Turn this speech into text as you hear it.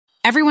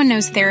Everyone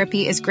knows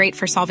therapy is great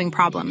for solving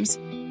problems,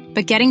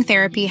 but getting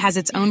therapy has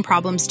its own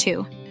problems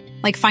too,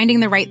 like finding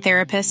the right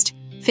therapist,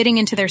 fitting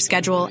into their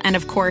schedule, and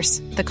of course,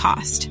 the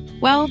cost.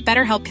 Well,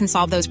 BetterHelp can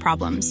solve those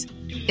problems.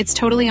 It's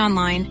totally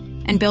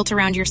online and built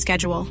around your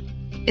schedule.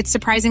 It's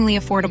surprisingly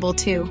affordable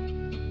too.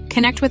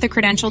 Connect with a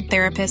credentialed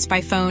therapist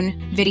by phone,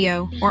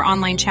 video, or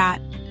online chat,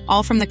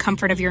 all from the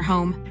comfort of your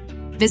home.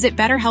 Visit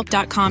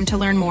BetterHelp.com to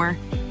learn more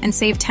and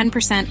save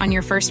 10% on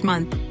your first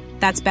month.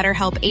 That's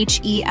BetterHelp,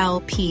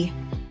 H-E-L-P.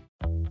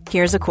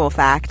 Here's a cool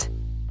fact.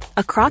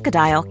 A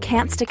crocodile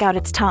can't stick out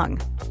its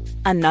tongue.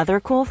 Another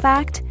cool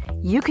fact,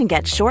 you can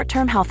get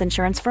short-term health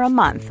insurance for a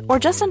month or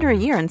just under a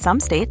year in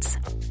some states.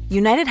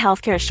 United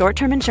Healthcare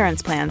short-term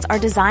insurance plans are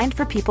designed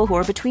for people who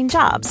are between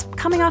jobs,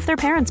 coming off their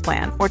parents'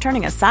 plan, or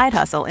turning a side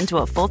hustle into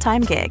a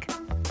full-time gig.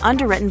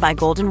 Underwritten by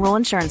Golden Rule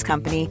Insurance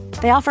Company,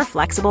 they offer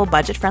flexible,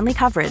 budget-friendly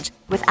coverage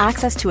with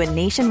access to a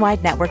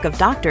nationwide network of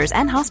doctors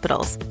and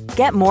hospitals.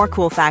 Get more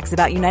cool facts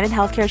about United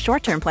Healthcare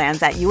short-term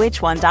plans at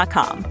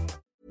uh1.com.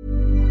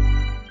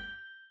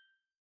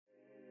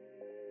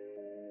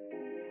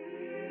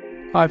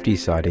 I've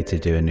decided to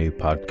do a new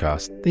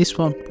podcast. This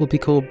one will be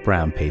called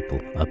Brown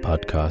People, a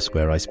podcast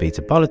where I speak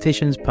to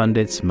politicians,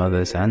 pundits,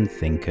 mothers and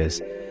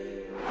thinkers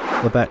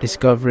about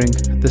discovering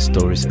the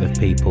stories of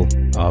people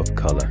of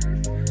colour.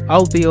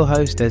 I'll be your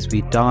host as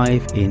we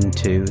dive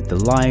into the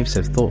lives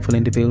of thoughtful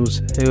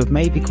individuals who have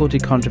maybe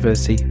courted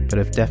controversy but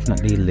have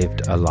definitely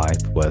lived a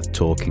life worth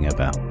talking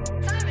about.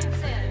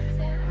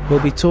 We'll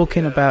be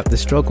talking about the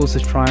struggles, the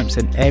triumphs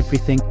and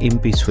everything in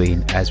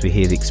between as we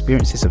hear the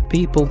experiences of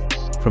people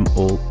from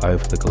all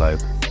over the globe.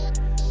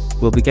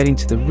 We'll be getting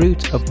to the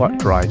root of what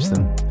drives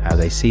them, how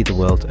they see the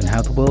world and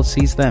how the world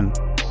sees them,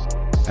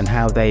 and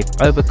how they've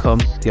overcome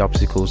the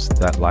obstacles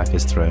that life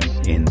has thrown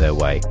in their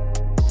way.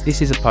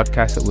 This is a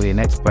podcast that will be an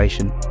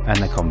exploration and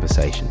a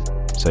conversation.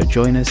 So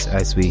join us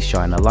as we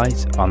shine a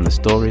light on the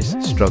stories,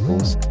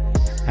 struggles,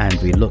 and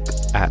we look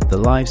at the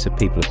lives of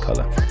people of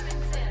colour.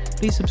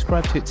 Please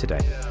subscribe to it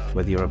today,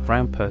 whether you're a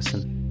brown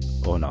person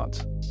or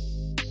not.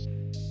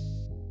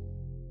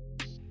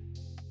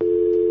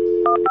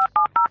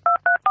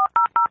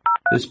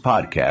 This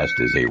podcast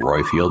is a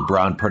Royfield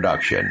Brown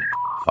production.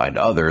 Find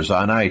others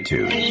on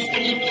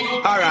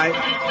iTunes. All right.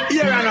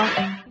 Here I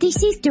know.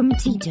 This is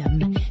Dumpty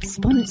Dum,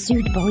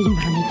 sponsored by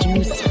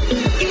managers.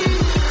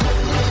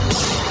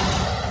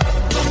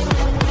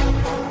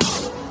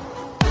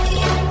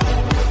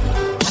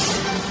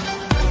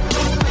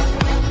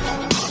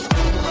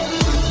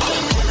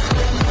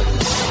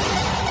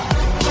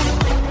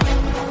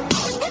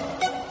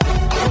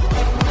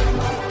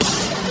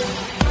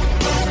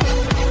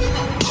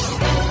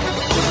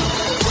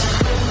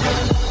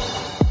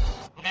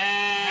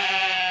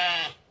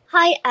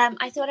 Hi,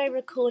 I thought I'd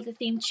record the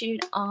theme tune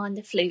on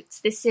the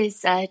flutes. This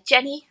is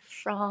Jenny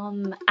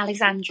from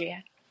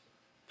Alexandria.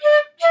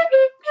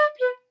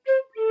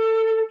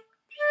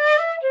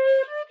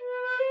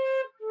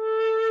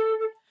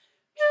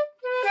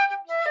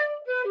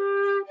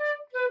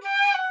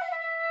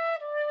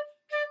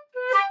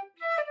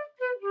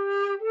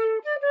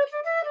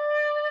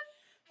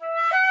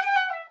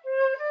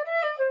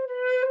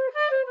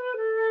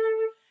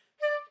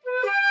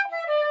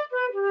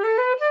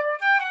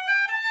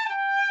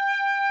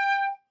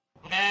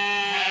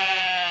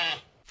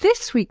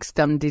 This week's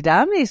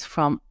Dum-de-Dum is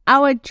from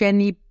our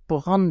Jenny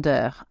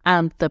Bronder,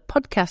 and the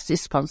podcast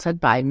is sponsored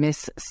by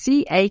Miss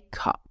C.A.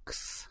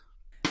 Cox.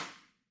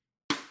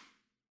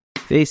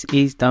 This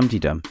is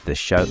Dum-de-Dum, the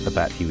show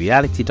about the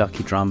reality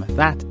docudrama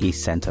that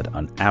is centred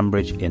on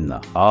Ambridge in the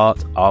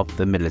heart of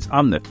the Midlands.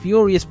 I'm the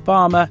furious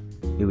farmer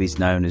who is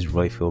known as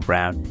Royfield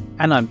Brown,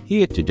 and I'm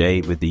here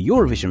today with the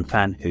Eurovision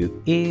fan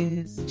who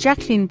is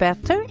Jacqueline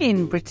Berthaud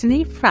in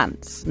Brittany,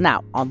 France.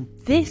 Now, on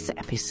this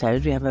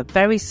episode, we have a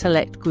very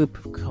select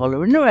group of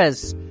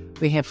colour-runners.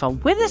 We have from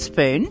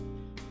Witherspoon,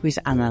 who is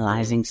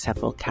analysing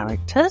several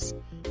characters,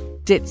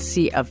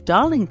 Ditzy of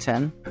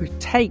Darlington, who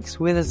takes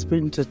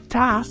Witherspoon to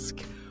task.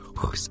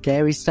 Ooh,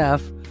 scary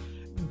stuff.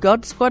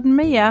 God Squad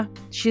Mia,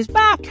 she's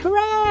back,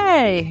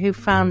 hooray! Who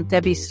found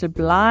Debbie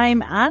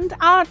Sublime, and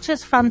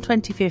Archers Fan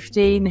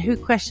 2015, who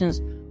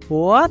questions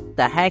what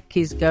the heck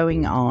is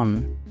going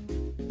on.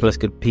 Plus,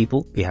 good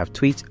people, we have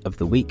tweet of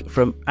the week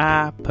from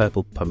our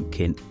Purple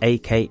Pumpkin,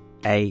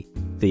 aka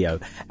Theo,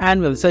 and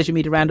we have a social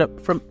media roundup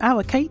from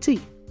our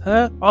Katie,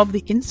 her of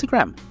the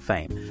Instagram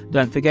fame.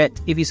 Don't forget,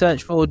 if you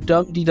search for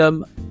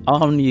Dum-de-Dum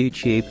on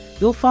YouTube,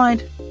 you'll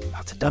find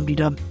lots of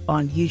Dum-de-Dum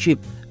on YouTube.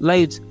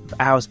 Loads of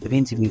hours of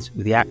interviews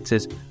with the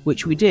actors,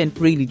 which we did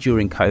really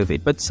during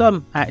COVID, but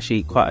some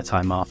actually quite a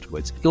time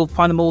afterwards. You'll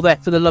find them all there.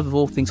 For the love of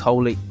all things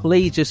holy,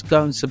 please just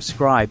go and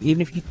subscribe. Even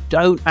if you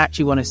don't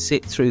actually want to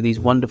sit through these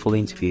wonderful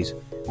interviews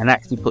and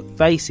actually put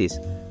faces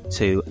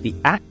to the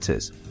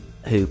actors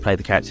who play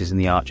the characters in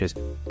The Archers,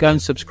 go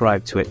and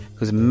subscribe to it,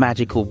 because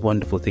magical,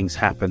 wonderful things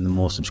happen the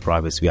more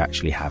subscribers we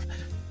actually have.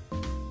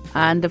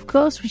 And of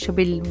course, we shall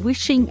be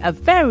wishing a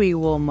very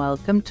warm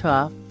welcome to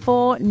our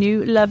 4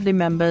 new lovely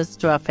members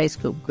to our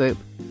Facebook group.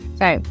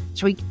 So,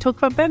 shall we talk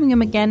about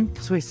Birmingham again?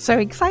 Because we're so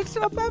excited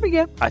about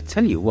Birmingham. I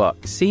tell you what,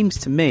 it seems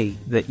to me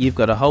that you've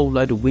got a whole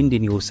load of wind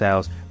in your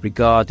sails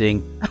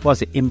regarding,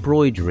 was it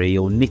embroidery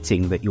or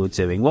knitting that you're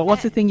doing?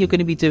 What's the thing you're going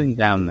to be doing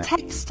down there?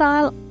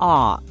 Textile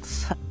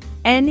arts.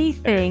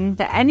 Anything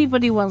that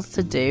anybody wants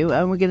to do,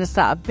 and we're going to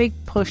start a big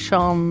push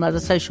on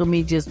the social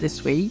medias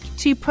this week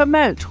to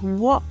promote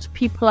what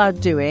people are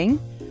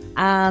doing,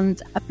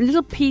 and a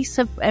little piece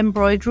of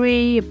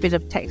embroidery, a bit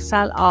of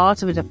textile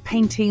art, a bit of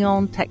painting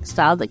on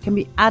textile that can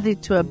be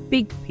added to a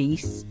big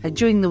piece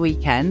during the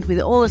weekend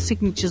with all the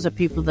signatures of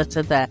people that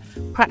are there.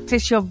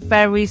 Practice your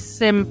very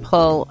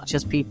simple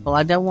just people.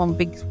 I don't want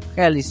big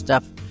curly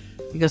stuff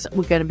because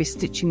we're going to be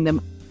stitching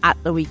them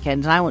at the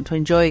weekend, and I want to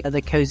enjoy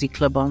the Cozy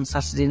Club on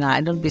Saturday night.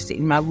 I don't want to be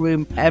sitting in my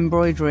room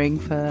embroidering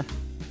for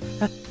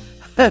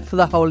for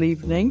the whole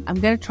evening. I'm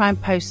going to try and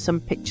post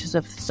some pictures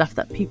of stuff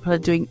that people are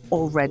doing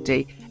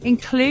already,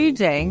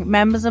 including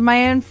members of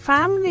my own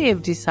family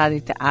have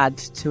decided to add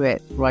to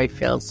it,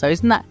 Royfield. So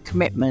isn't that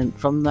commitment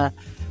from the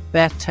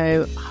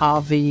Berto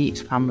Harvey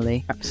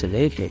family?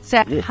 Absolutely.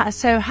 So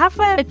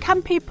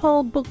can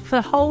people book for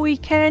the whole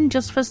weekend,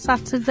 just for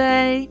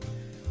Saturday?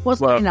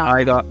 What's going on? All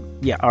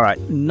right.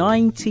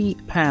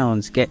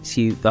 £90 gets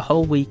you the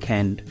whole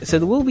weekend. So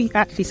there will be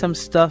actually some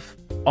stuff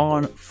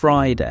on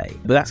Friday,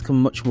 but that's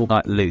much more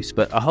like loose.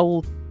 But a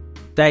whole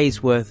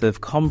day's worth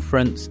of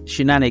conference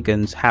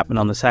shenanigans happen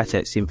on the Saturday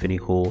at Symphony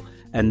Hall,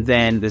 and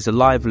then there's a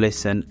live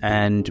listen,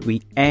 and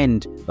we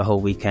end the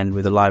whole weekend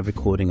with a live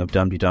recording of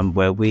Dum Dee Dum,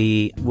 where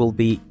we will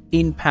be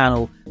in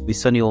panel with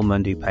Sonny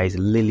Allmond, who plays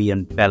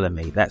Lillian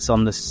Bellamy. That's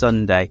on the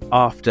Sunday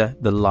after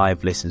the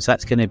live listen, so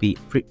that's going to be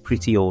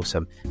pretty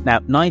awesome. Now,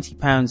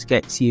 £90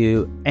 gets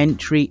you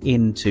entry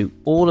into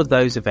all of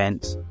those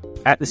events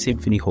at the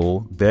Symphony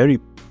Hall, very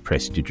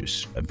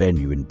prestigious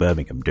venue in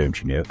Birmingham, don't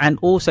you know, and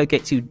also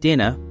gets you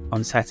dinner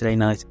on Saturday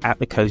night at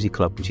the Cozy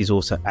Club, which is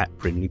also at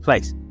Brindley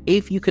Place.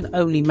 If you can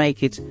only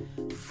make it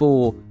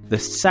for the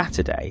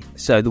Saturday,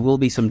 so there will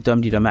be some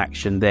Dum Dee Dum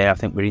action there. I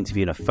think we're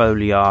interviewing a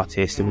Foley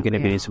artist, and we're going to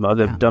be doing some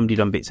other Dum Dee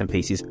Dum bits and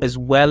pieces, as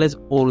well as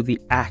all of the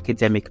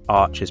academic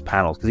archers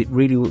panels, because it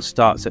really will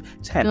start at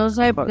 10. It was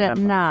open at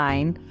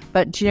 9,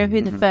 but do you know who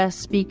the first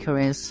speaker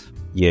is?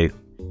 You.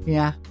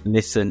 Yeah.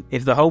 Listen,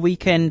 if the whole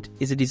weekend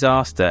is a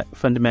disaster,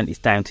 fundamentally it's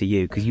down to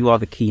you, because you are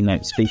the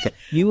keynote speaker.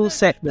 You will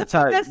set the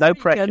tone. No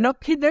pressure. No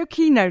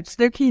keynotes.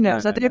 No. I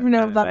don't even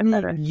know if that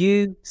means.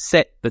 You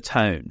set the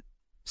tone.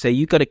 So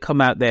you've got to come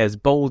out there as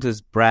bold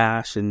as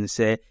brash and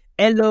say,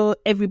 "Hello,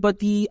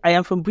 everybody. I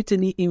am from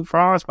Brittany in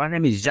France. My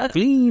name is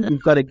Jacqueline."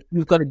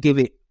 You've got to give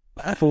it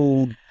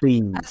full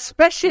beam.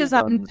 Especially as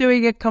I'm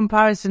doing a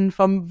comparison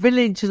from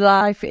village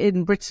life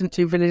in Britain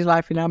to village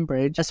life in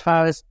Ambridge, as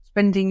far as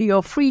spending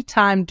your free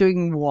time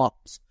doing what.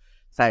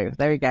 So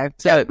there we go.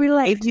 So don't be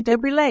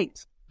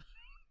late.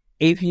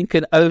 If you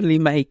can only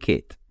make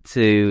it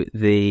to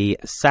the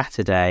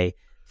Saturday,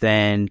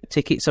 then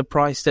tickets are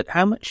priced at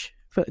how much?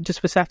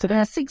 Just for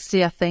Saturday?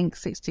 60, I think.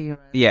 60 euros.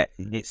 Yeah,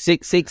 it's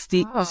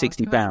 60 pounds.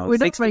 We're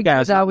not very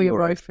good, are we,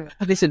 Royfield?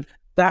 Listen,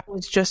 that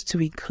was just to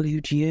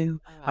include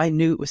you. I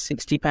knew it was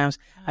 £60.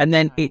 And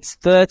then it's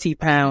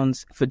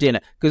 £30 for dinner.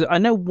 Because I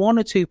know one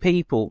or two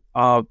people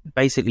are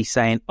basically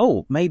saying,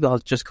 oh, maybe I'll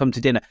just come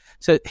to dinner.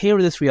 So here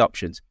are the three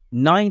options.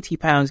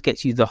 £90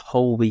 gets you the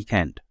whole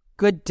weekend.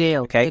 Good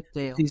deal. Okay. Good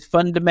deal. It's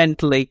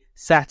fundamentally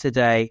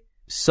Saturday,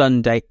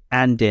 Sunday,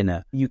 and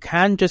dinner. You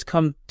can just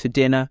come to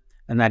dinner,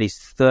 and that is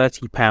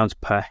 £30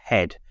 per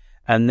head.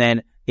 And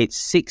then it's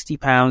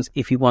 £60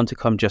 if you want to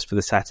come just for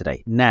the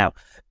Saturday. Now,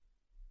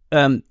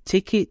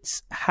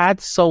 tickets had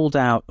sold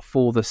out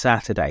for the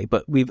Saturday,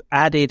 but we've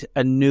added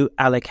a new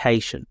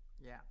allocation.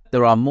 Yeah.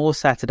 There are more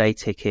Saturday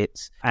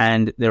tickets,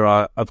 and there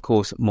are, of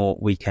course, more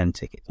weekend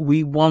tickets.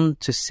 We want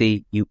to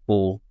see you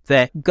all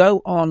there.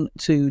 Go on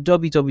to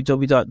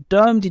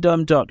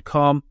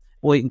www.dumdeedum.com,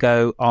 or you can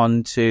go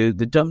on to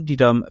the Dum Dee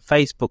Dum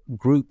Facebook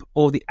group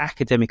or the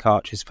Academic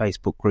Archers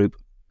Facebook group.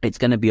 It's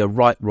going to be a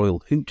right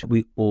royal hoot.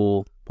 We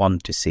all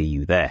want to see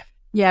you there.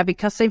 Yeah,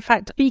 because in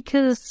fact,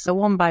 speakers are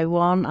one by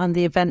one, and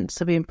the events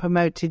are being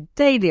promoted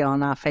daily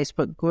on our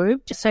Facebook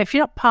group. So if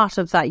you're not part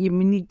of that, you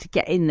need to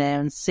get in there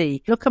and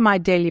see. Look at my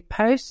daily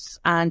posts,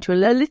 and you'll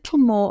learn a little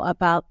more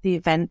about the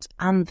event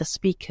and the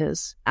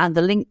speakers. And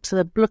the link to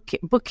the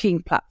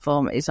booking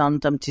platform is on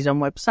Dum Dee Dum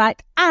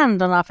website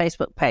and on our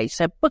Facebook page.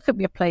 So book up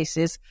your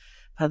places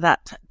for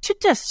that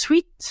Tudor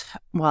suite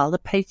while the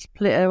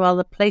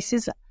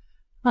places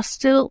are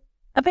still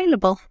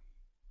available.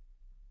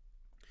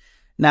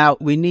 Now,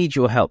 we need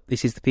your help.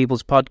 This is the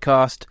People's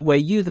Podcast, where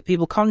you, the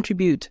people,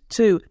 contribute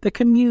to the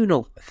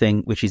communal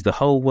thing, which is the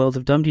whole world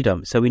of Dum Dee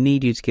Dum. So we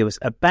need you to give us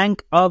a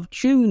bank of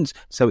tunes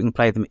so we can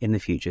play them in the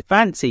future.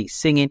 Fancy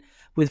singing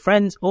with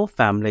friends or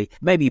family,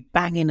 maybe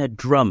banging a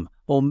drum,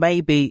 or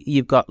maybe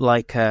you've got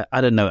like a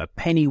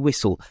penny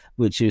whistle,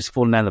 which is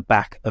falling down the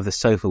back of the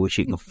sofa, which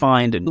you can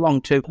find and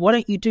belong to. Why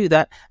don't you do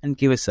that and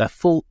give us a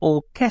full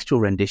orchestral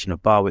rendition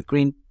of Barwick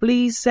Green?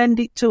 Please send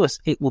it to us.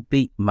 It will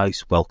be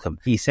most welcome.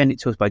 You send it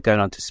to us by going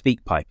on to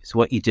SpeakPipe. So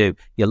what you do,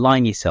 you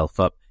line yourself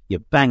up, you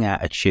bang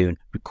out a tune,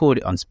 record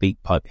it on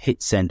SpeakPipe,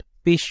 hit send,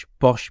 bish,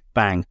 bosh,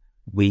 bang,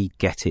 we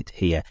get it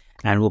here,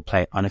 and we'll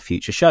play it on a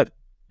future show.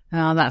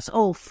 Oh, that's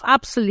all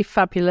absolutely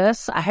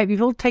fabulous. I hope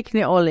you've all taken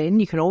it all in.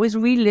 You can always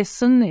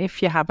re-listen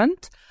if you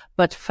haven't.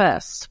 But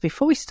first,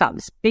 before we start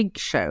this big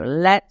show,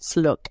 let's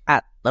look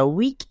at the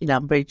week in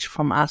Ambridge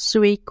from our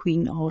Sui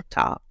Queen or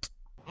Tart.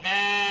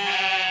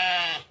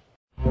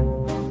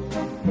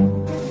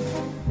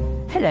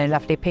 Hello,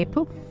 lovely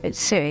people. It's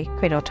Sui,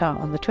 Queen or Tart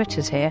on the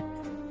Twitters here,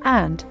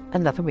 and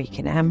another week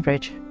in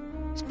Ambridge.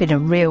 It's been a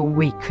real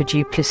week for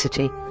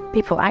duplicity.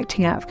 People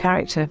acting out of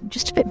character,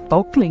 just a bit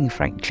boggling,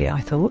 frankly,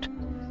 I thought.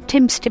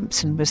 Tim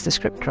Stimpson was the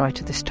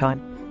scriptwriter this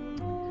time.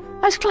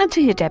 I was glad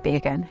to hear Debbie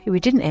again, who we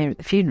didn't hear at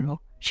the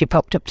funeral. She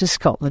popped up to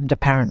Scotland,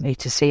 apparently,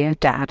 to see her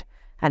dad,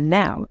 and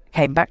now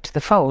came back to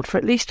the fold for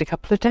at least a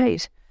couple of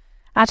days.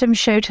 Adam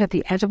showed her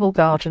the edible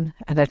garden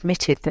and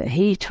admitted that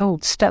he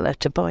told Stella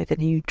to buy the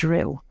new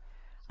drill.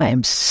 I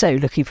am so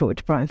looking forward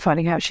to Brian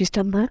finding out she's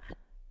done that.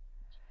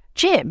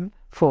 Jim,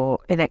 for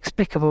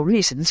inexplicable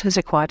reasons, has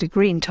acquired a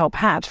green top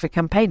hat for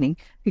campaigning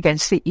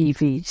against the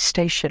EV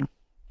station.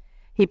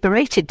 He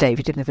berated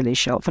David in the village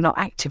shop for not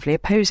actively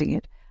opposing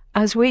it,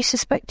 as we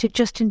suspected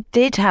Justin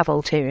did have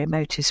ulterior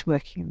motives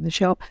working in the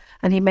shop,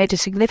 and he made a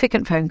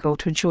significant phone call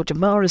to ensure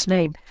Damara's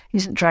name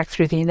isn't dragged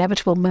through the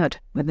inevitable mud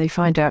when they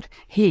find out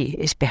he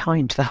is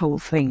behind the whole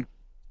thing.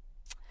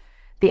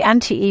 The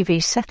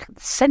anti-EV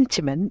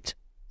sentiment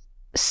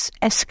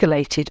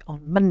escalated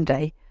on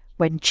Monday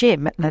when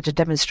Jim led a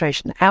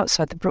demonstration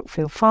outside the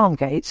Brookfield farm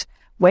gates,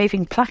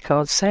 waving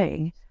placards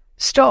saying,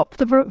 "Stop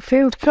the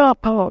Brookfield car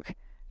park,"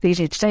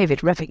 leading to David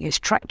revving his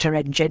tractor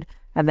engine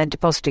and then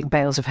depositing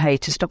bales of hay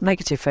to stop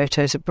negative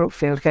photos of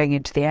Brookfield going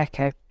into the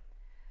Echo.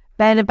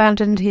 Ben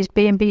abandoned his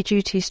B&B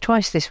duties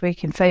twice this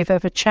week in favour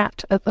of a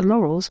chat at the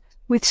Laurels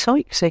with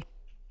Sykesy.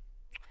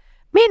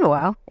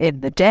 Meanwhile,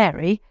 in the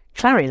dairy,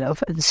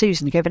 Clarylove and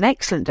Susan gave an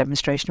excellent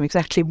demonstration of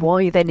exactly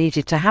why they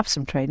needed to have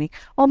some training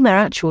on their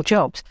actual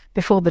jobs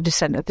before the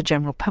descent of the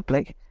general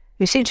public,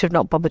 who seem to have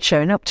not bothered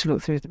showing up to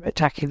look through the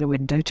rectangular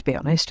window, to be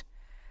honest.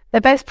 They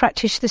both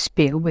practised the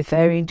spiel with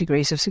varying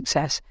degrees of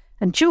success,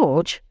 and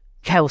George,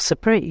 quelle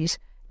surprise,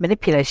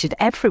 manipulated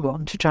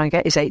everyone to try and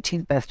get his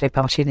 18th birthday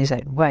party in his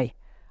own way.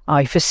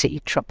 I foresee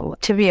trouble.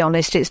 To be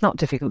honest, it's not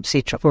difficult to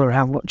see trouble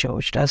around what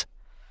George does.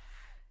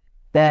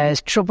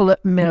 There's trouble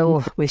at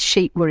Mill with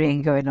sheep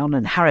worrying going on,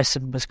 and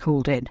Harrison was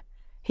called in.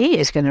 He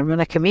is going to run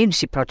a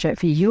community project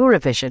for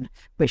Eurovision,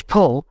 which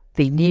Paul,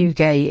 the new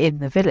gay in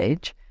the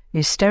village,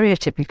 is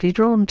stereotypically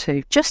drawn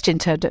to. Justin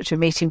turned up to a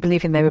meeting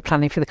believing they were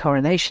planning for the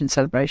coronation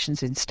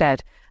celebrations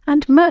instead,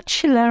 and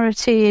much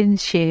hilarity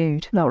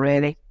ensued. Not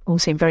really. All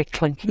seemed very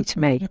clunky to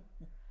me.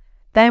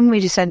 Then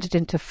we descended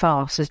into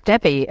farce as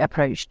Debbie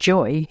approached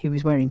Joy, who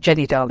was wearing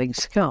Jenny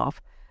Darling's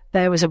scarf.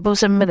 There was a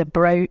bosom and a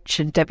brooch,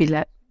 and Debbie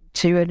led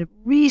to a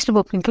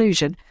reasonable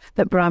conclusion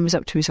that Brian was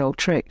up to his old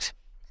tricks.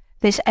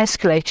 This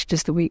escalated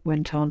as the week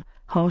went on.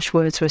 Harsh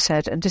words were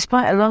said, and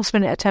despite a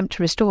last-minute attempt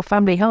to restore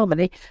family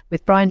harmony,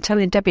 with Brian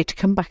telling Debbie to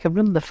come back and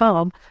run the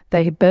farm,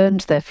 they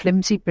burned their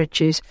flimsy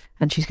bridges,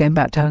 and she's going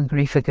back to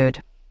Hungary for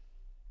good.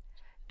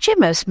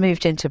 Jimmus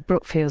moved into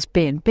Brookfield's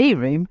B&B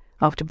room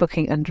after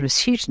booking under a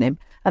pseudonym,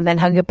 and then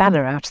hung a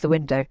banner out of the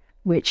window,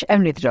 which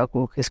only the dog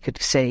walkers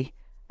could see.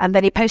 And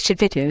then he posted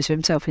videos of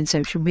himself in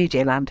social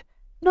media land.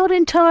 Not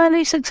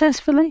entirely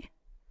successfully.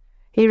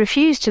 He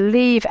refused to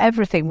leave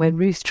everything when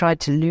Ruth tried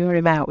to lure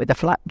him out with a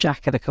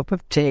flapjack and a cup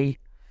of tea.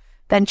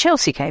 Then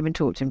Chelsea came and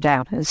talked him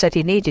down and said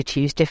he needed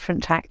to use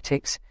different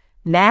tactics.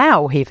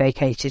 Now he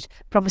vacated,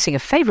 promising a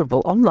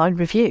favourable online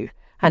review,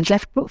 and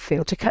left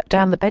Brookfield to cut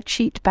down the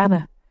bedsheet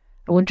banner.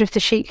 I wonder if the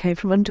sheet came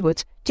from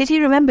Underwood's. Did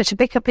he remember to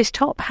pick up his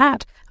top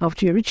hat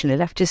after he originally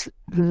left his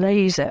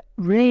razor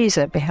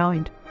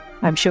behind?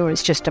 I'm sure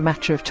it's just a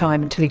matter of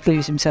time until he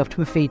glues himself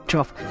to a feed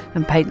trough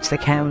and paints the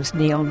cows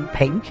neon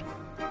pink.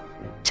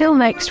 Till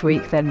next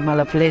week then, my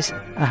love Liz,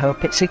 I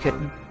hope it's a good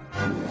one.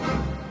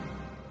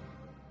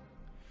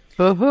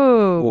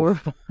 Oh.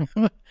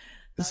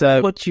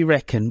 So, what do you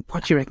reckon?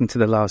 What do you reckon to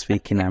the last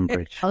week in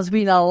Ambridge? There's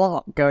been a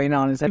lot going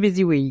on. It's a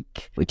busy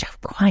week, which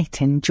I've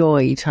quite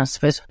enjoyed. I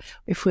suppose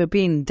if we're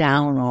being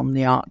down on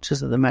the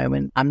Archers at the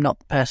moment, I'm not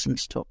the person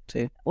to talk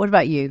to. What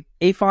about you?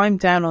 If I'm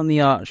down on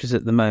the Archers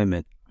at the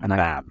moment, and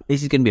I am,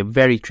 this is going to be a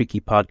very tricky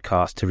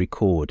podcast to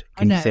record.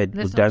 And you said,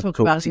 let's not talk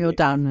about you're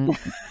down.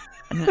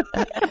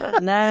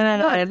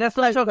 No. Let's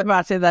not talk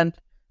about it then.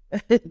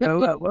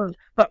 No,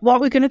 but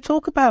what we're going to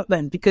talk about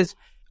then? Because,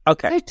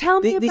 okay. So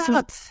tell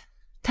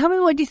me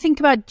what you think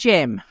about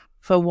Jim,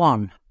 for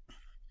one.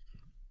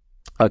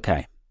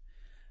 Okay.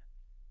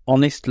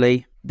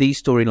 Honestly,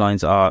 these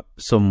storylines are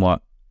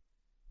somewhat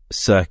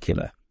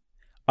circular.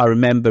 I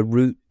remember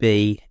Route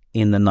B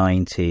in the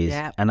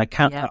 90s, and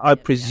I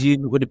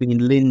presume it would have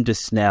been Linda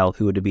Snell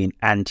who would have been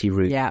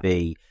anti-Route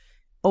B.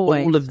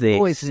 All of this,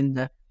 always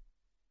Linda.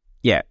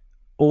 Yeah,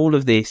 all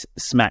of this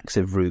smacks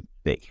of Route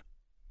B.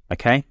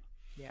 Okay?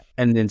 Yeah.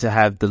 And then to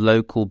have the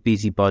local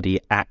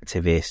busybody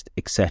activist,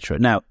 etc.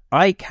 Now,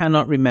 I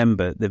cannot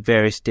remember the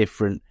various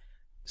different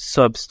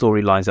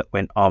sub-storylines that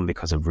went on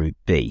because of Route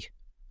B,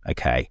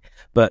 okay?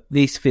 But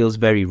this feels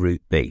very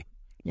Route B.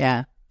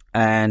 Yeah.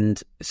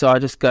 And so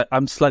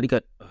I'm slightly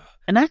going,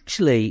 and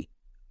actually,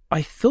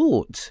 I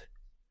thought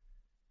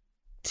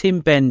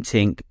Tim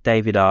Bentinck,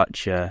 David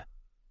Archer,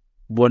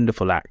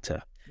 wonderful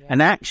actor. Yeah.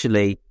 And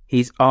actually,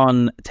 he's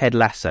on Ted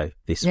Lasso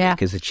this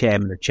week as the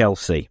chairman of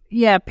Chelsea.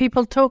 Yeah,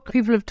 people have talked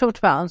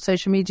about it on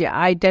social media.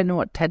 I don't know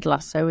what Ted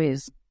Lasso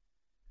is.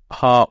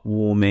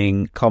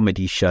 Heartwarming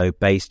comedy show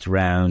based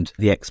around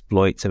the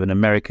exploits of an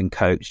American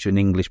coach to an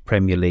English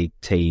Premier League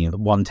team.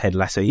 One Ted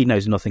Lasso, he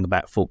knows nothing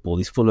about football.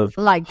 He's full of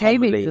like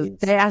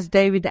David. Has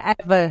David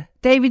ever?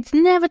 David's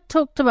never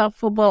talked about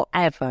football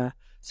ever.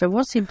 So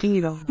what's he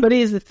doing on? But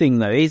here's the thing,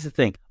 though.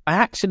 I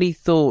actually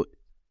thought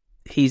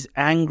his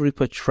angry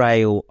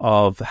portrayal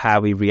of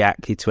how he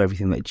reacted to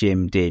everything that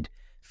Jim did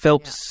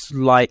felt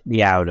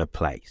slightly out of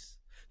place.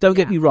 Don't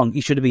get me wrong;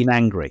 he should have been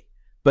angry,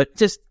 but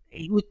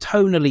he would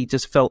tonally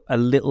just felt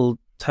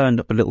turned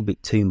up a little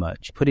bit too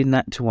much. Putting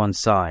that to one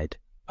side,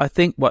 I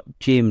think what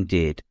Jim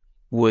did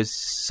was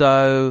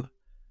so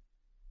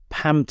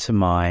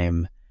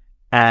pantomime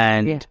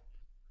and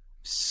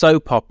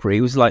soap opera.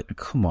 He was like,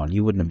 come on,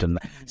 you wouldn't have done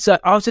that. So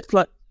I was just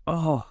like,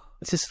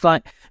 it's just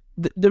like,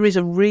 there is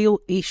a real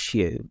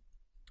issue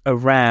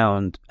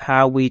around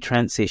how we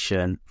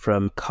transition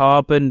from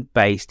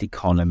carbon-based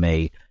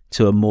economy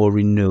to a more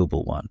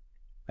renewable one.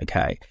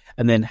 Okay.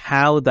 And then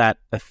how that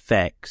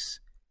affects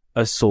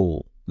us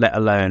all, let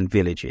alone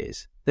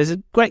villages. There's a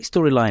great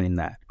storyline in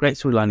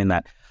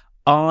that.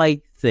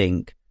 I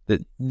think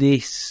that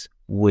this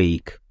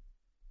week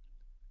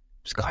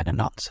was kind of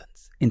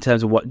nonsense in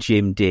terms of what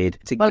Jim did.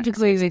 Well, to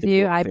agree with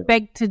you, I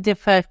beg to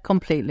differ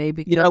completely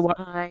because you know what,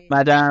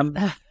 Madame,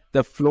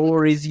 the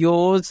floor is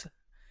yours.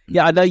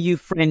 Yeah, I know you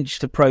French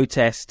to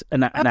protest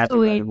and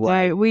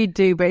we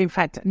do, but in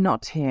fact,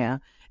 not here.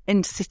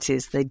 In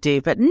cities they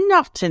do, but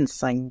not in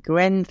St.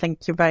 Gwen.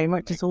 Thank you very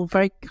much. It's all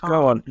very calm.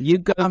 Go on, you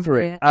go for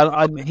it.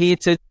 I'm here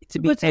to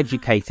be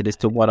educated as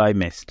to what I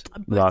missed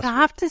last week. I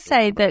have to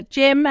say that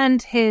Jim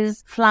and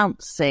his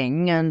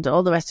flouncing and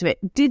all the rest of it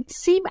did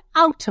seem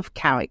out of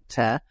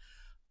character,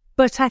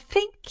 but I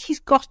think he's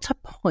got a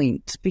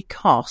point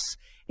because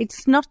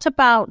it's not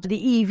about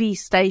the EV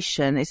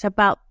station, it's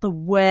about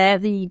where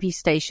the EV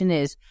station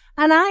is.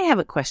 And I have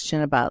a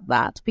question about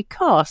that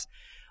because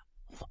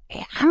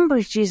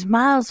Ambridge is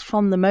miles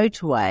from the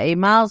motorway,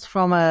 miles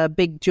from a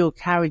big dual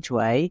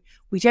carriageway.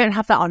 We don't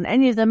have that on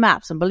any of the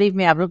maps. And believe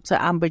me, I've looked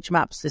at Ambridge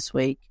maps this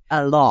week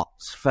a lot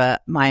for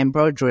my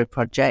embroidery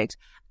project.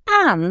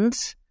 And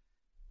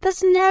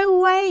there's no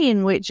way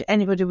in which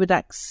anybody would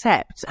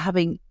accept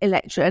having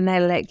an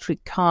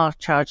electric car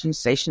charging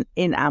station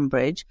in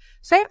Ambridge.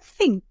 So I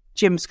think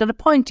Jim's got a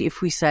point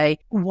if we say,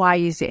 why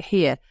is it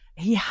here?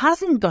 He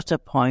hasn't got a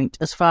point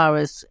as far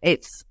as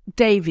it's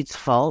David's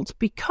fault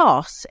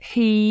because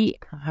I'm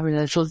having a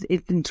little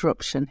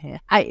interruption here.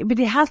 But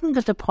he hasn't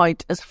got a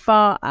point as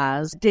far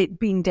as it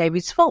being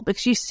David's fault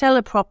because you sell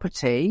a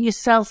property, you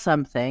sell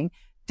something.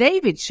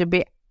 David should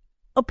be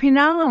up in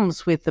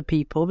arms with the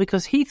people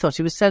because he thought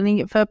he was selling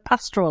it for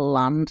pastoral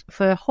land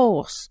for a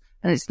horse.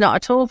 And it's not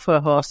at all for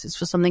a horse, it's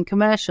for something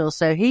commercial.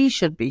 So he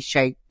should be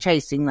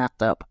chasing that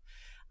up.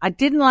 I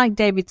didn't like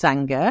David's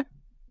anger.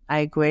 I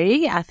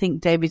agree. I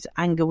think David's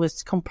anger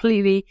was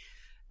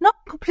not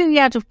completely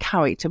out of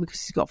character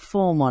because he's got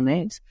form on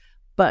it.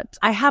 But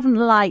I haven't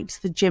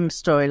liked the Jim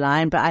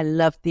storyline, but I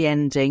loved the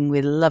ending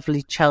with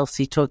lovely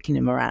Chelsea talking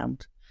him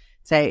around.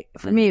 So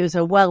for me, it was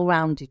a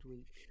well-rounded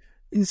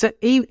week. So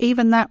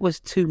even that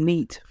was too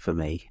neat for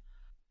me.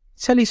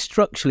 Certainly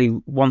structurally,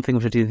 one thing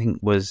which I do think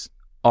was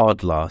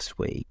odd last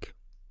week.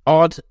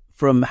 Odd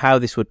from how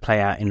this would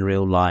play out in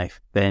real life,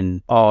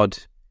 then odd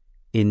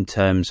in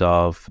terms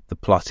of the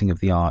plotting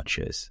of the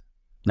Archers.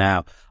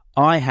 Now,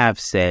 I have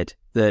said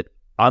that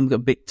I'm a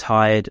bit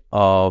tired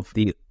of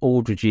the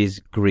Aldridge's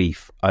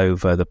grief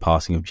over the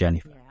passing of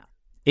Jennifer.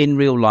 Yeah. In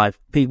real life,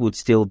 people would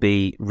still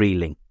be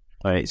reeling.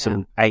 Right?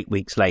 Some 8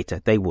 weeks later,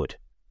 they would.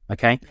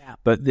 Okay? Yeah.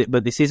 But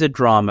this is a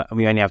drama, and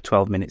we only have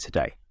 12 minutes a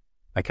day.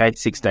 Okay?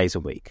 6 days a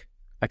week.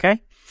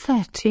 Okay?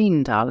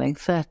 13, darling,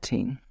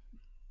 13.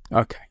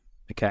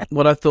 Okay.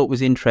 What I thought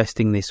was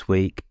interesting this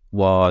week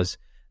was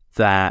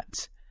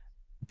that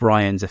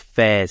Brian's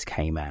affairs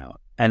came out,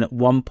 and at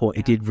one point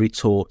he did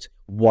retort,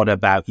 "What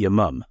about your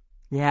mum?"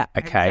 Yeah.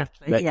 Okay.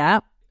 Exactly.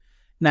 Yeah.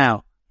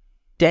 Now,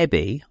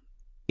 Debbie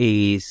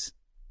is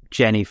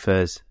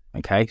Jennifer's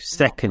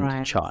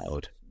second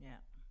child. Yeah.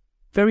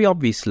 Very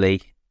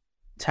obviously,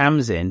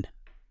 Tamsin,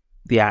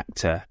 the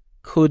actor,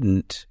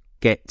 couldn't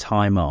get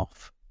time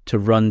off to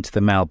run to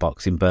the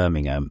mailbox in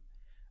Birmingham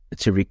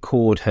to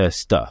record her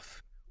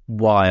stuff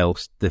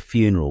whilst the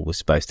funeral was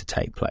supposed to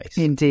take place.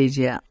 Indeed,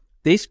 yeah.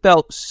 This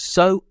felt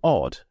so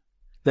odd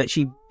that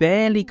she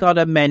barely got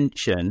a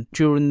mention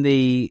during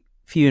the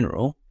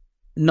funeral.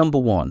 Number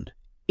one,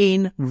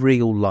 in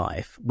real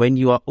life, when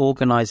you are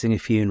organising a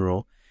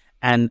funeral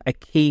and a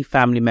key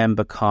family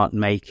member can't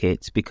make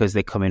it because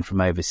they're coming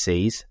from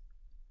overseas,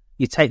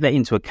 you take that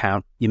into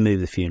account, you move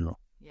the funeral.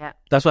 Yeah.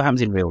 That's what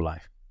happens in real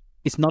life.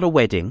 It's not a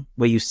wedding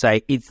where you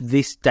say it's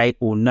this date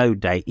or no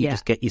date. You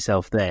just get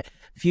yourself there.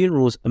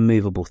 Funerals are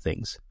movable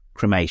things,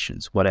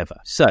 cremations, whatever.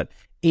 So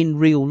in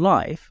real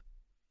life,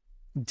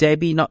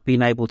 Debbie not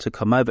being able to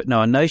come over.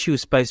 Now, I know she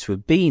was supposed to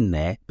have been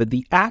there, but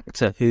the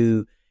actor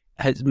who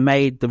has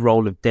made the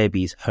role of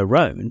Debbie's her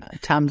own,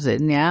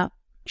 Tamsin, yeah.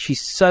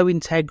 She's so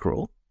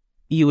integral,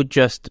 you would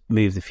just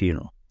move the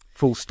funeral.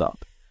 Full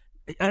stop.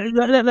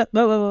 And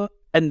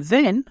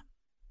then,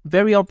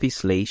 very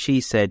obviously,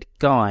 she said,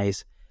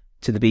 guys,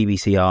 to the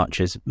BBC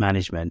Archers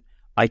management,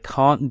 I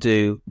can't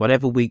do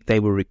whatever week they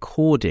were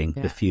recording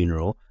the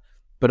funeral,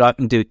 but I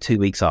can do it 2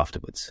 weeks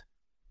afterwards.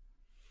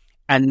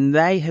 And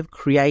they have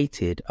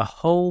created a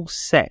whole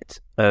set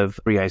of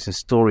embryos and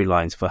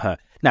storylines for her.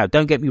 Now,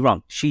 don't get me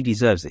wrong, she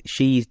deserves it.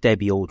 She's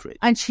Debbie Aldrich.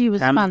 And she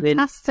was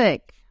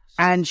fantastic.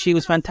 And she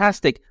was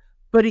fantastic.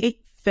 But it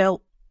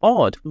felt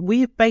odd.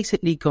 We have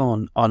basically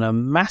gone on a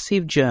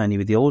massive journey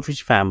with the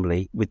Aldrich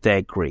family with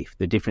their grief,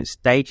 the different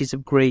stages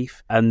of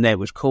grief, and that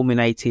was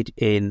culminated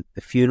in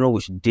the funeral,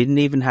 which didn't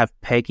even have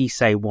Peggy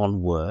say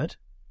one word.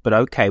 But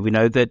okay, we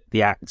know that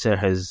the actor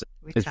has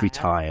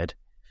retired.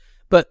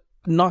 But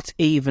not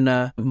even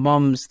a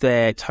mum's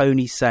there,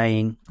 Tony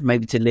saying,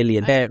 maybe to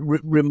Lillian,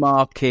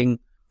 remarking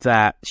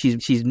that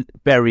she's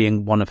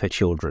burying one of her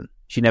children.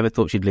 She never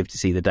thought she'd live to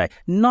see the day.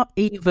 Not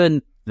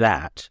even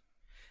that.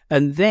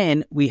 And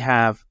then we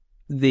have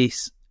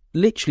this,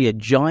 literally a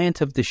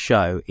giant of the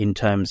show in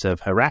terms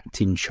of her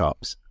acting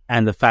chops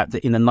and the fact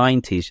that in the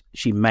 90s,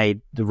 she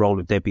made the role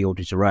of Debbie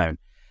Aldrich her own.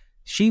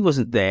 She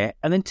wasn't there.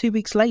 And then 2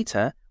 weeks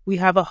later, we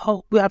have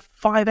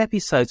 5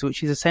 episodes,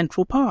 which is a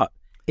central part.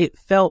 It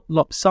felt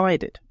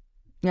lopsided.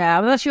 Yeah,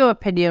 well, that's your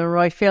opinion,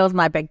 Royfield,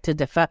 and I beg to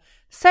differ.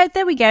 So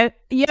there we go.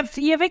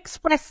 You've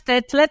expressed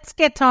it. Let's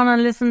get on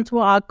and listen to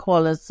what our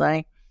callers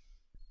say.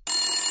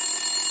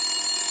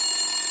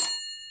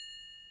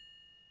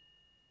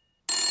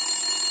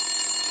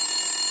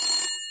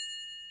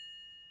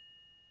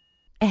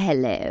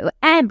 Hello,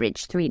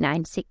 Ambridge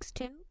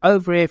 3962.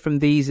 Over here from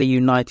these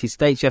United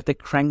States, you have the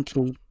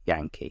cranky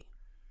Yankee.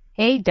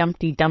 Hey,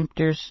 Dumpty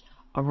Dumpters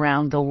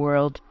around the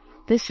world.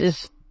 This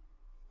is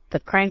the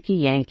cranky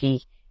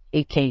Yankee,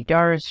 a.k.a.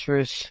 Doris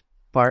Ruth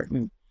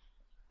Barton,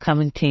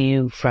 coming to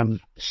you from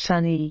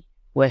sunny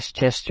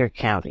Westchester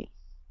County.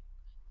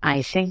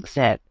 I think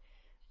that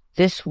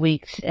this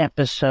week's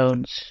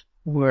episodes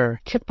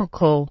were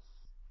typical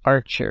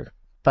Archer,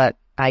 but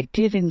I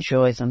did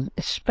enjoy them,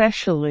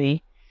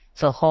 especially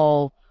the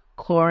whole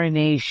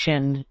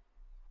coronation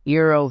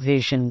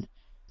Eurovision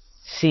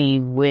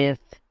scene with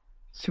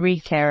 3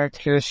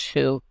 characters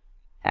who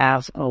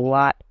have a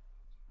lot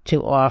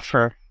to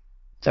offer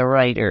the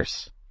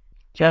writers.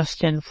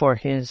 Justin for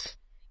his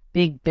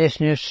big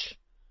business,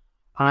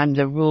 I'm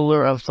the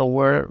ruler of the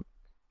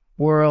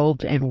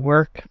world and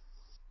work.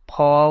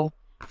 Paul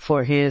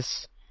for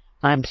his,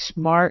 I'm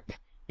smart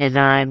and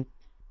I'm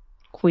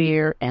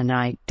queer and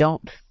I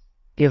don't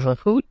give a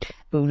hoot,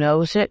 who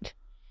knows it.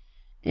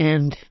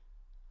 And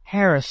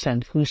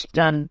Harrison, who's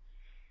done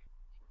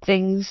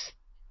things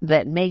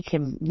that make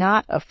him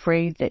not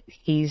afraid that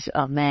he's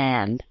a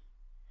man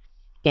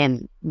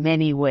in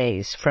many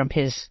ways, from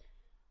his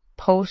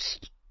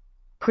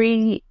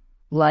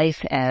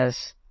pre-life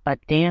as a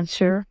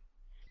dancer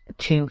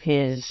to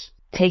his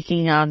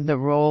taking on the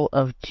role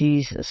of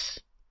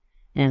Jesus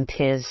and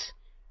his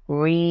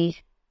he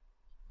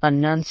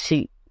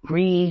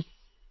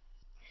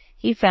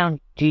found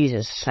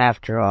Jesus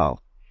after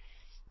all.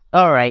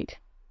 All right.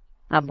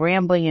 I'm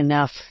rambling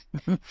enough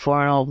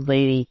for an old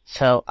lady,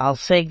 so I'll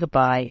say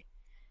goodbye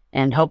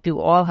and hope you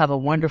all have a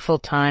wonderful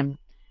time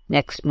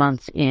next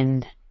month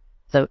in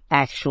the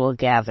actual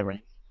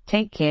gathering.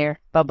 Take care.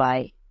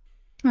 Bye-bye.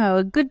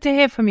 Oh, good to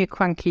hear from you,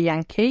 Cranky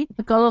Yankee.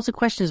 I've got lots of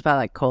questions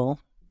about that call.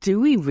 Do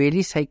we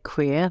really say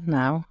queer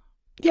now?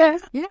 Yeah.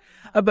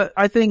 But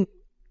I think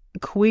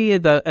queer,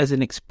 though, as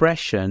an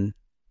expression,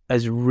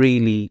 has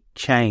really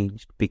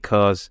changed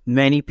because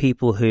many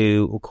people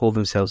who will call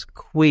themselves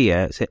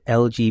queer say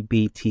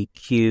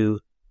LGBTQ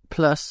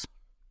plus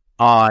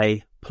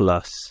I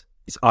plus.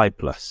 It's I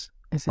plus,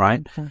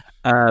 right?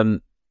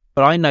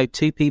 But I know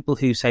 2 people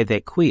who say they're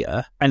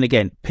queer, and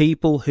again,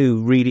 people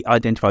who really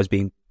identify as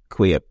being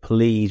queer,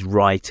 please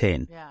write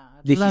in.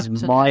 This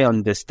is my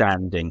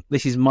understanding.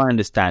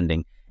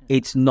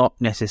 It's not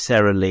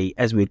necessarily,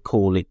 as we'd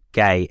call it,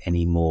 gay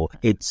anymore.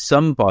 It's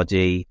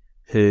somebody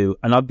who,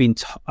 and I've been,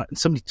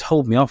 somebody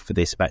told me off for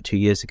this about 2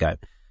 years ago.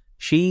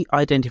 She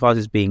identifies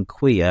as being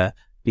queer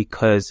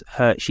because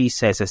she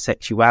says her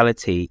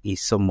sexuality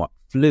is somewhat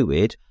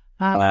fluid.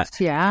 I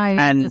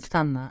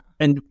understand that.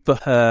 And for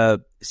her,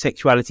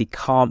 sexuality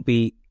can't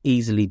be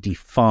easily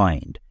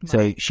defined. Right.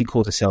 So she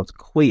calls herself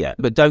queer.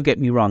 But don't get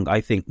me wrong,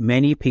 I think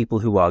many people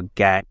who are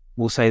gay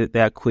will say that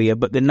they're queer,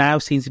 but there now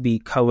seems to be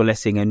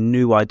coalescing a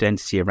new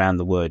identity around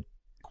the word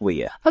were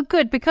you? Oh,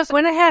 good, because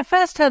when I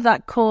first heard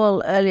that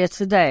call earlier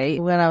today,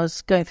 when I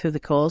was going through the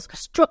calls, it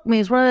struck me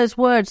as one of those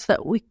words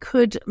that we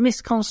could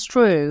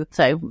misconstrue.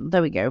 So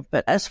there we go.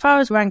 But as far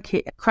as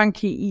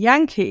Cranky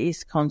Yankee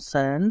is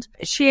concerned,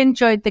 she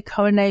enjoyed the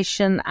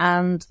coronation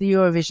and the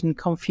Eurovision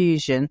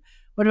confusion.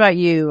 What about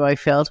you,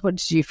 Royfield? What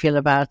did you feel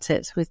about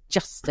it with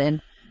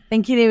Justin?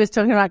 Thinking he was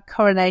talking about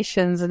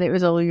coronations and it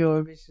was all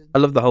Eurovision. I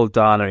love the whole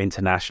Dana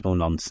International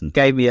nonsense.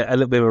 Gave me a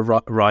little bit of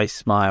a wry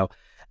smile.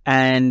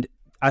 And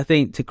I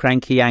think to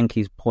Cranky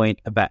Yankee's point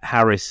about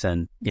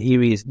Harrison,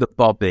 here he is the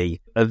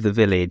Bobby of the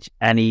village,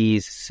 and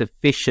he's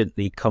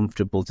sufficiently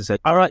comfortable to say,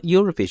 all right,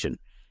 Eurovision.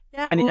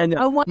 Yeah,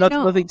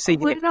 Nothing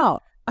why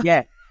not?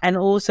 Yeah, and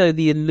also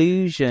the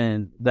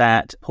illusion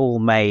that Paul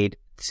made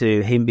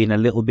to him being a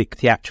little bit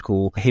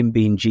theatrical, him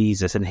being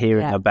Jesus and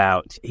hearing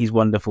about his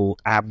wonderful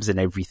abs and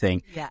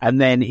everything. Yeah.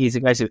 And then he's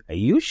aggressive, are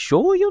you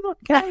sure you're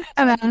not gay?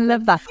 I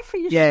love that.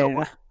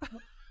 Yeah.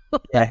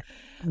 Yeah.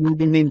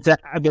 Moving into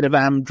a bit of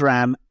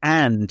Amdram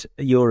and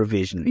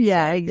Eurovision.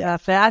 Yeah,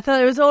 exactly. I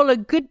thought it was all a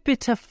good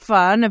bit of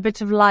fun, a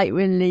bit of light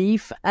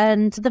relief.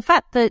 And the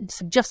fact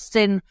that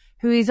Justin,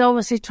 who is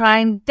obviously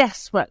trying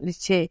desperately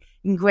to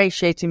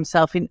ingratiate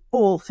himself in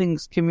all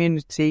things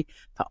community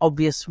for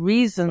obvious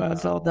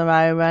reasons at the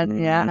moment.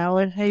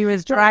 Yeah, he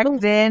was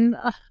dragged in.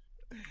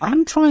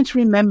 I'm trying to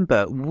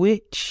remember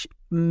which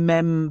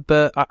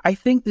member. I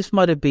think this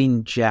might have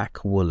been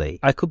Jack Woolley.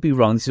 I could be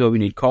wrong. This is why we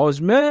need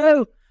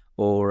Cosmo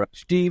or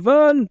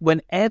Stephen.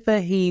 Whenever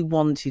he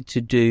wanted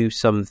to do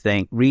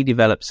something,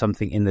 redevelop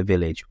something in the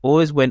village,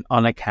 always went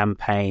on a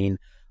campaign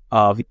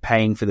of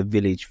paying for the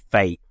village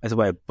fate as a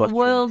way of the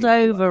world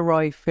over,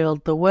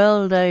 Royfield. The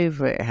world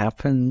over, it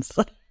happens.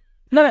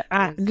 No,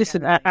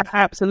 listen,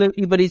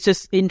 absolutely. But it's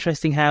just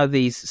interesting how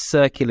these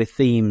circular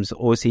themes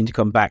always seem to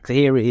come back. So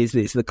here it is.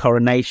 It's the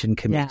coronation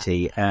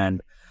committee,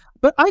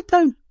 but I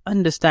don't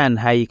understand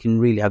how you can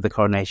really have the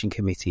coronation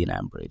committee in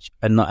Ambridge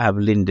and not have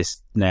Linda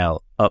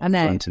Snell up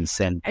front and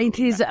centre. It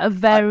is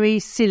very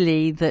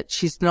silly that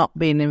she's not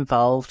been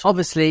involved.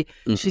 Obviously,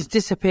 she's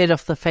disappeared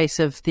off the face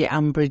of the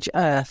Ambridge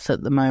earth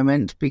at the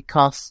moment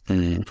because,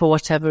 for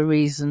whatever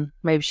reason,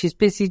 maybe she's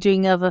busy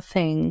doing other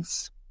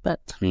things.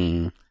 But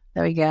there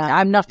we go.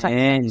 I'm not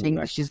accepting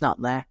that she's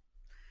not there.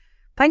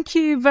 Thank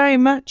you very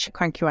much,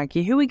 Cranky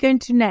Wanky. Who are we going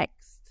to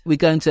next? We're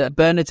going to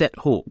Bernadette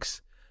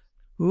Hawkes.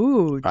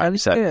 Ooh,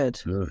 that's good.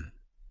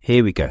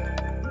 Here we go.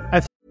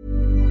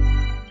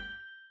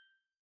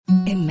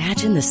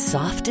 Imagine the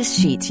softest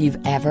sheets you've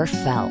ever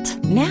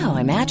felt. Now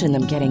imagine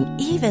them getting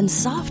even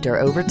softer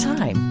over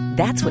time.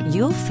 That's what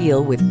you'll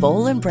feel with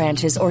Boll &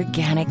 Branch's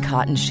organic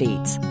cotton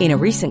sheets. In a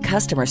recent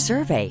customer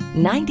survey,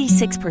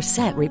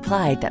 96%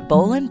 replied that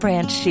Boll &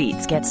 Branch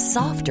sheets get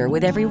softer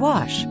with every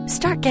wash.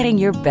 Start getting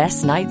your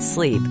best night's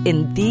sleep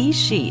in these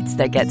sheets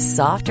that get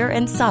softer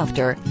and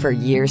softer for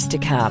years to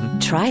come.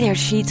 Try their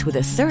sheets with a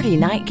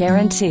 30-night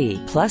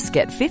guarantee. Plus,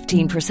 get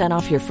 15%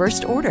 off your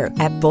first order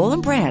at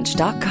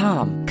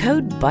bollandbranch.com.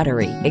 Code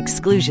BUTTERY.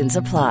 Exclusions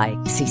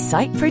apply. See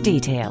site for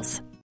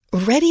details.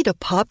 Ready to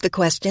pop the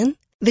question?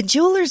 The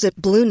jewelers at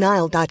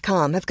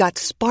BlueNile.com have got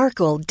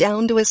sparkle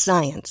down to a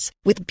science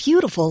with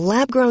beautiful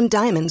lab-grown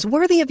diamonds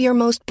worthy of your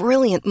most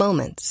brilliant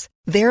moments.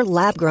 Their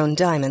lab-grown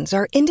diamonds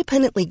are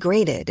independently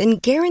graded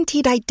and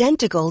guaranteed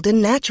identical to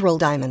natural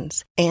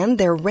diamonds, and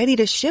they're ready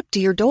to ship to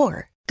your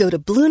door. Go to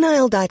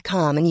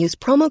BlueNile.com and use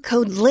promo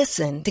code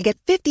LISTEN to get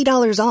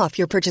 $50 off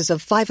your purchase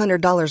of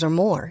 $500 or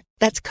more.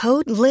 That's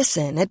code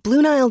LISTEN at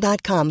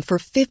BlueNile.com for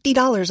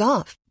 $50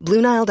 off.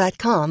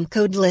 BlueNile.com,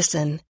 code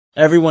LISTEN.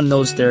 Everyone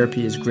knows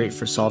therapy is great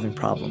for solving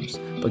problems,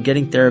 but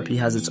getting therapy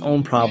has its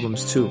own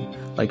problems too,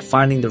 like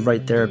finding the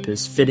right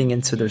therapist, fitting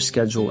into their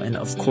schedule, and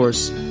of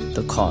course,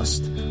 the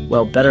cost.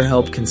 Well,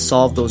 BetterHelp can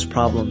solve those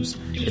problems.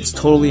 It's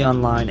totally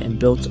online and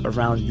built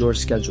around your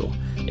schedule.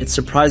 It's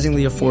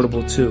surprisingly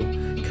affordable too.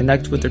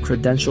 Connect with a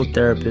credentialed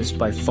therapist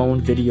by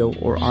phone, video,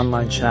 or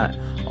online chat,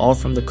 all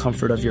from the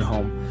comfort of your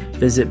home.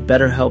 Visit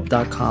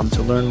BetterHelp.com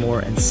to learn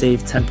more and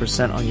save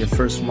 10% on your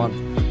first month.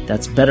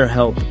 That's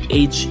BetterHelp,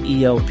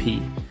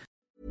 H-E-L-P.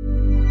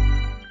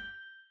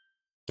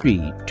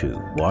 3, 2,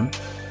 1.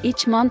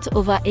 Each month,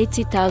 over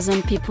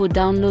 80,000 people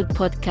download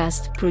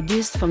podcasts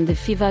produced from the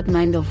fevered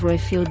mind of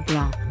Royfield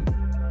Brown.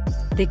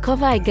 They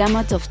cover a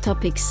gamut of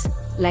topics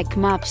like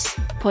maps,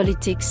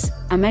 politics,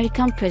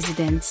 American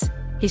presidents,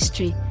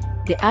 history,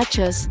 the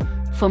Archers,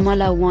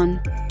 Formula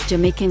One,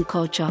 Jamaican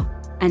culture,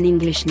 and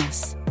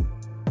Englishness.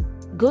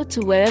 Go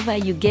to wherever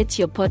you get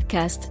your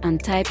podcast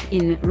and type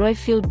in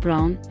Royfield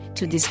Brown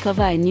to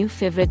discover a new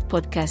favorite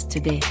podcast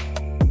today.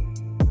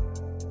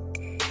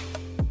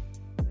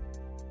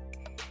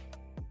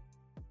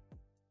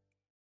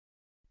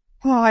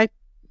 Hi,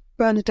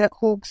 Bernadette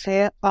Hawkes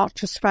here,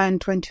 Archers fan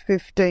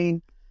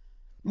 2015.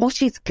 What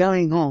is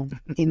going on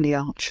in the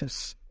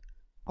Archers?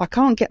 I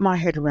can't get my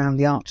head around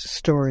the Archers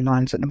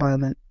storylines at the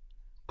moment.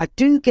 I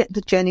do get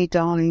the Jenny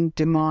Darling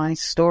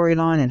demise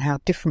storyline and how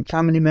different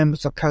family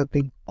members are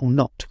coping or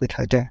not with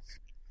her death.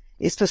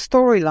 It's the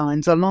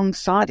storylines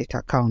alongside it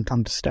I can't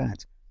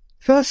understand.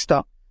 First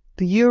up,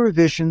 the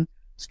Eurovision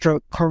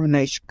stroke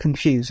coronation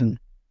confusion.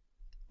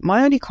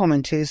 My only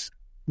comment is,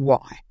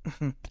 why?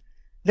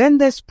 Then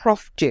there's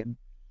Prof Jim.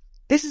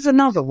 This is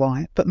another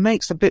why, but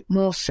makes a bit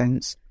more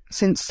sense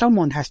since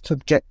someone has to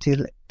object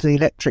to the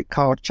electric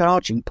car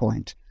charging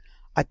point.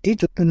 I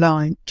did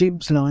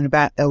Jim's line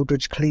about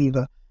Eldridge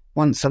Cleaver,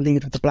 once a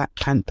leader of the Black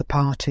Panther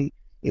Party.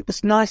 It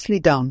was nicely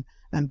done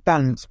and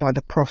balanced by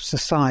the Prof's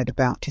aside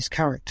about his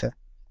character.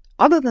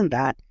 Other than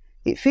that,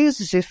 it feels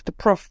as if the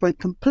Prof went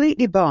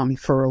completely balmy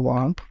for a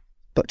while,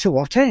 but to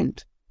what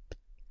end?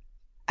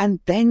 And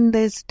then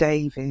there's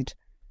David.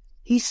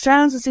 He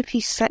sounds as if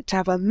he's set to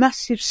have a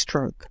massive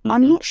stroke.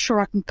 I'm not sure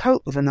I can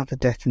cope with another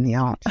death in the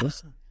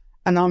Archers,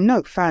 and I'm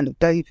no fan of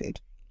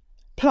David.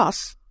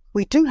 Plus,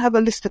 we do have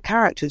a list of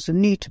characters who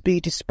need to be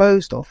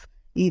disposed of,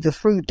 either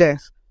through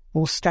death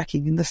or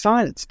stacking in the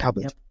silence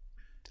cupboard. Yep.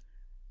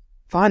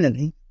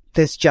 Finally,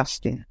 there's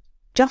Justin.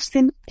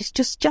 Justin is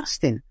just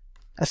Justin,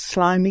 a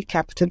slimy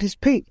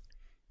capitalist pig.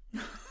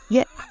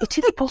 Yet, it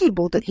is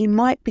possible that he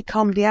might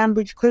become the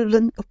Ambridge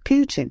equivalent of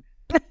Putin.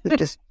 If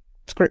the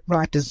script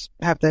writers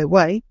have their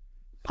way.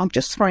 I'm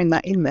just throwing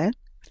that in there.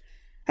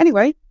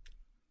 Anyway,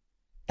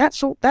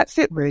 that's all. That's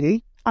it,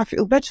 really. I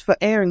feel better for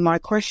airing my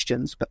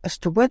questions, but as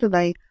to whether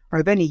they are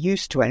of any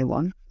use to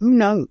anyone, who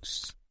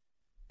knows?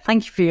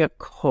 Thank you for your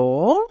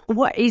call.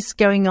 What is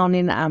going on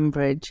in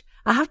Ambridge?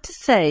 I have to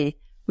say,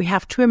 we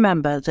have to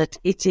remember that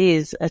it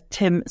is a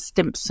Tim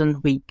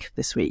Stimpson week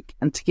this week,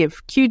 and to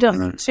give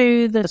kudos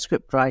to the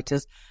script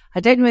writers. I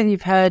don't know whether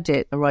you've heard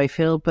it,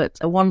 Royfield, but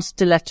one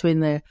stiletto in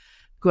the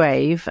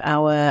grave,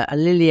 our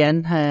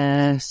Lillian,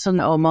 her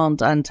son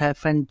Ormond and her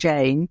friend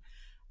Jane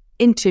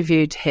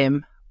interviewed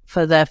him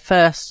for their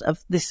first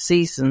of this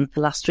season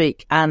last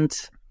week, and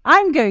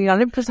I'm going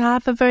on it because I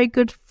have a very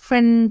good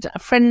friend, a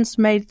Friends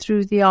Made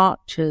Through the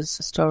Archers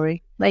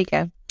story. There you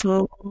go.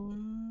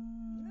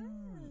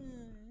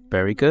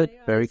 Very good,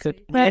 very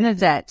good.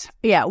 Bernadette,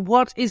 yeah,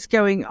 what is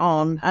going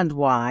on and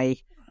why?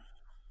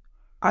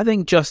 I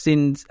think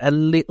Justin's a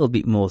little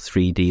bit more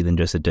 3D than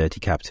just a dirty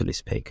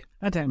capitalist pig.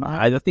 I don't know.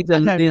 I think a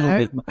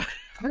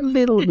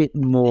little bit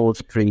more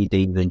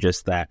 3D than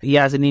just that. He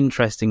has an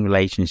interesting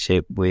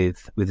relationship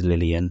with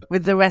Lillian.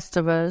 With the rest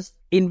of us.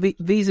 In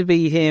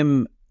vis-a-vis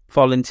him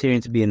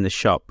volunteering to be in the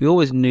shop, we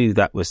always knew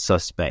that was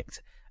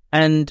suspect.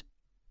 And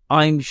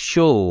I'm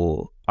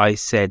sure I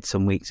said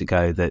some weeks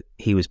ago that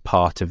he was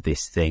part of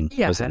this thing,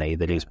 wasn't he?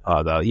 That he was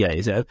part of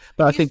that.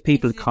 But I think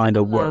people kind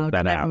of worked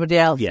that out. Everybody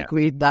else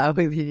agreed that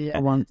with you.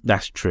 Yeah.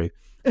 That's true.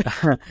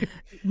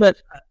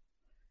 But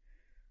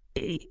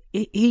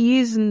he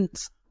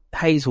isn't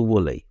Hazel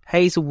Woolley.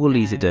 Hazel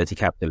Woolley's a dirty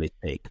capitalist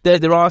pig.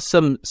 There are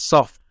some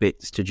soft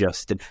bits to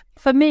Justin.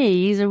 For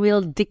me, he's a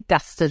real Dick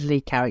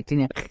Dastardly character.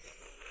 You know?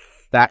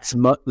 That's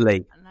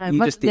Muttley.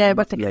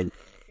 Muttley.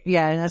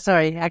 Yeah,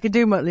 sorry, I could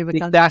do Muttley, but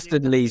Dick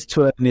Dastardly's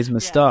twirling his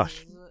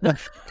moustache.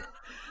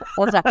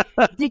 What's that?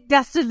 Dick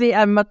Dastardly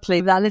and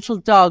Muttley, that little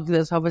dog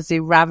that's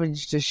obviously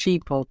ravaged a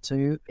sheep or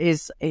two,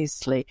 is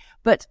Lee.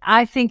 But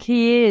I think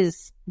he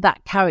is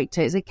that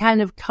character. It's a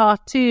kind of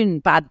cartoon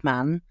bad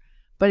man,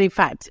 but in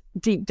fact,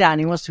 deep down,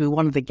 he wants to be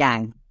one of the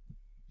gang.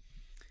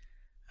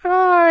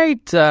 I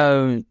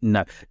don't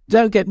know.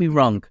 Don't get me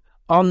wrong.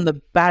 On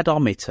the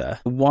badometer,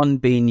 1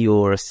 being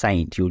you're a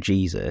saint, you're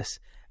Jesus,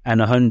 and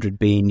 100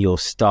 being your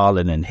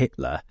Stalin and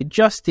Hitler,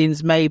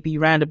 Justin's maybe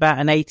round about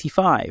an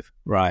 85,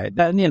 right?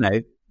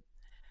 And,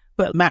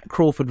 but Matt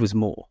Crawford was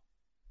more.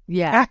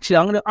 Yeah.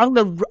 Actually,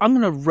 I'm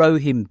gonna row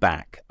him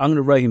back.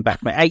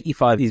 My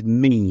 85 is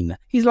mean.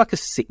 He's like a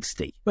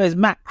 60, whereas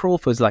Matt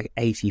Crawford's like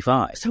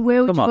 85. So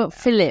where would you put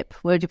Philip?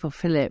 Where would you put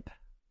Philip?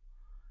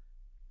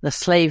 The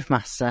slave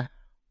master.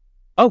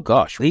 Oh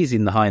gosh, he's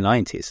in the high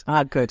 90s.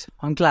 Ah, good.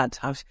 I'm glad.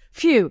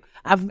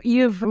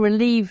 You've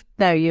relieved.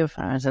 No, I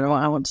don't know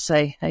what I want to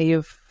say.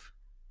 I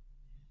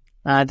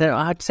don't know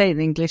how to say it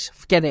in English.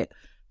 Forget it.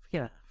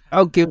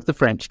 Oh, give us the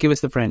French. I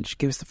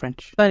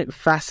find it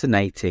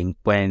fascinating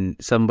when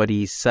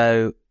somebody's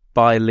so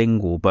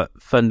bilingual, but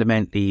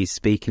fundamentally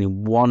speaking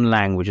in one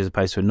language as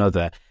opposed to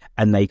another,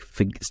 and they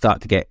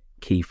start to get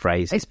key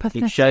phrases. It's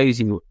pathetic. It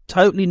shows you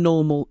totally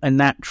normal and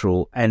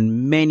natural,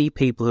 and many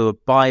people who are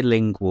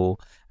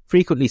bilingual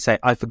frequently say,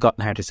 I've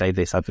forgotten how to say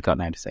this, I've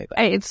forgotten how to say that.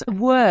 It's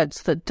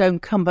words that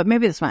don't come, but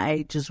maybe it's my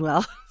age as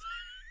well.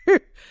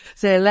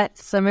 So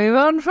let's move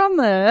on from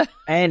there.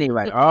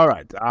 Anyway, all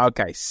right.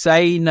 Okay,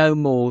 say no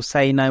more.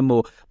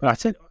 But I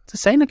said,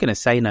 I'm not going to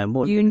say no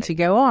more. You need to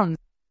go on.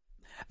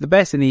 The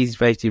best and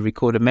easiest way to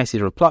record a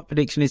message or a plot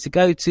prediction is to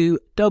go to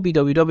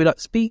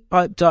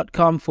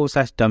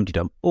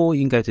www.speakpipe.com/dumdydum, or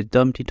you can go to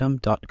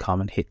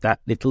dumdydum.com and hit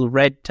that little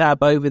red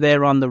tab over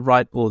there on the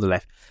right or the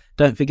left.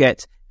 Don't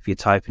forget, if you're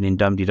typing in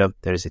dumdydum,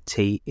 there is a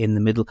T in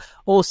the middle.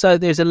 Also,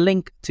 there's a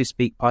link to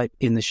SpeakPipe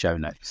in the show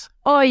notes.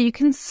 Or you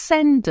can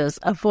send us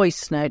a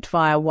voice note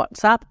via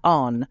WhatsApp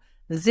on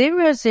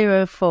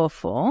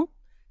 0044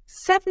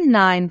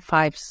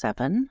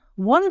 7957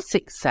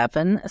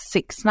 167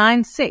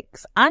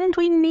 696. And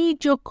we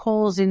need your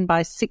calls in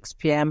by 6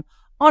 p.m.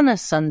 on a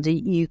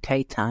Sunday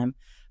UK time.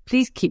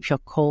 Please keep your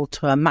call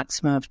to a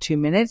maximum of 2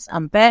 minutes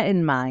and bear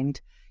in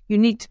mind You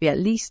need to be at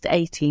least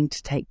 18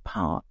 to take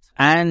part.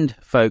 And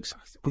folks,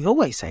 we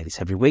always say this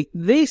every week,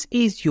 this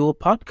is your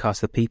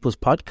podcast, the People's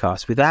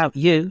Podcast. Without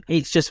you,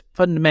 it's just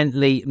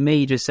fundamentally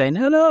me just saying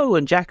hello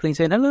and Jacqueline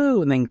saying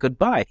hello and then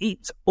goodbye.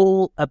 It's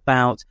all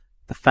about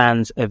the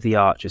fans of The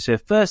Archer. So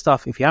first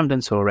off, if you haven't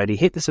done so already,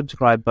 hit the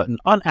subscribe button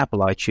on Apple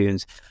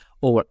iTunes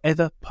or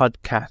whatever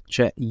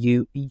podcatcher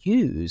you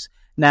use.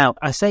 Now,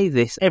 I say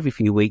this every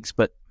few weeks,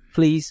 but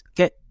please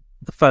get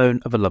the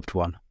phone of a loved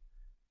one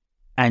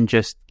and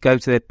just go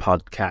to their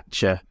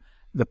podcatcher,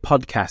 the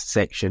podcast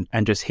section,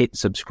 and just hit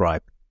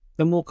subscribe.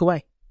 Then walk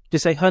away.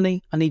 Just say,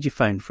 honey, I need your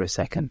phone for a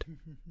second.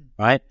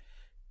 Right?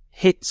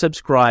 Hit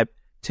subscribe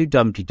to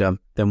Dumpty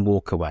Dum, then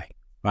walk away.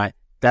 Right?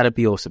 That'd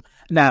be awesome.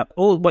 Now,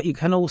 what you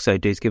can also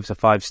do is give us a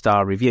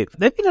 5-star review.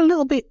 They've been a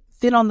little bit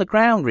thin on the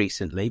ground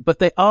recently, but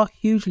they are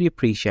hugely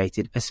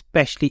appreciated,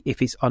 especially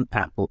if it's on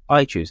Apple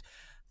iTunes.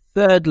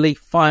 Thirdly,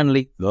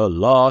 finally, the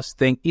last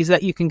thing is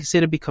that you can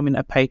consider becoming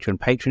a patron.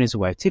 Patron is a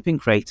way of tipping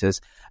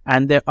creators,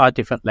 and there are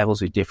different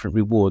levels with different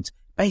rewards.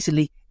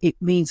 Basically, it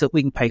means that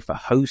we can pay for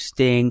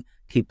hosting,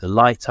 keep the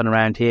lights on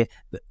around here,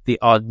 the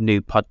odd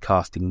new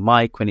podcasting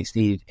mic when it's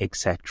needed,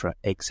 etc.,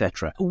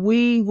 etc.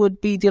 We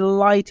would be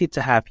delighted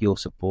to have your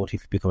support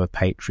if you become a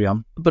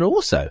Patreon. But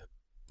also,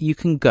 you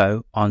can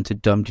go onto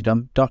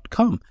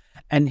dumtydum.com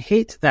and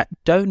hit that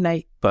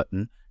donate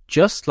button,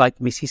 just like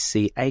Mrs.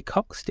 C.A.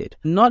 Cox did.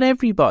 Not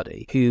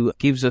everybody who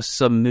gives us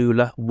some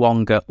moolah,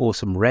 wonga, or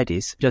some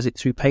reddies does it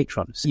through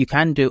Patrons. You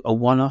can do a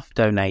one-off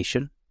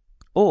donation,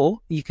 or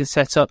you can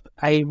set up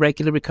a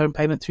regular recurring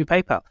payment through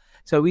PayPal.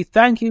 So we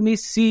thank you,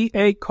 Miss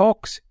C.A.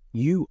 Cox.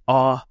 You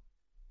are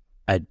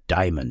a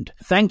diamond.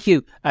 Thank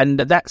you. And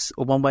that's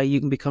one way you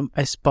can become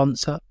a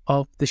sponsor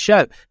of the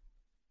show.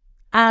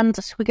 And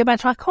we go back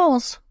to our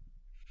calls.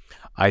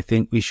 I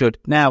think we should.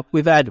 Now,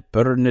 we've had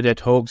Bernadette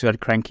Hawkes, we've had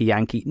Cranky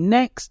Yankee.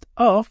 Next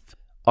off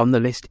on the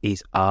list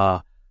is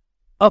our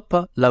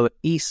Upper Lower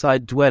East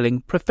Side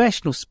dwelling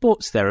professional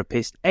sports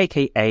therapist,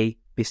 a.k.a.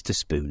 Mr.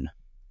 Spoon.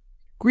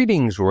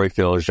 Greetings,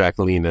 Royfield,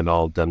 Jacqueline, and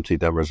all Dumpty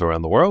Dummers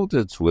around the world.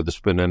 It's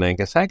Witherspoon and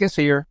Angus Haggis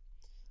here.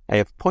 I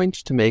have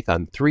points to make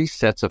on 3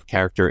 sets of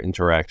character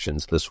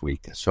interactions this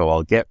week, so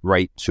I'll get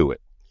right to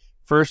it.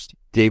 First,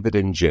 David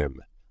and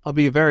Jim. I'll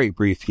be very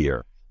brief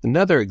here.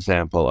 Another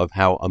example of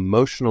how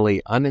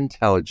emotionally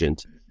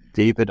unintelligent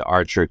David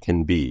Archer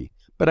can be,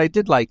 but I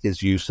did like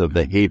his use of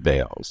the hay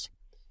bales.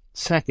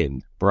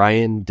 Second,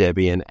 Brian,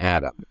 Debbie, and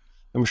Adam.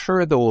 I'm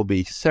sure there will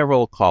be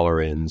several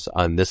caller-ins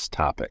on this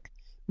topic.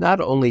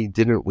 Not only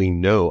didn't we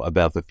know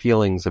about the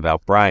feelings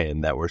about Brian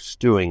that were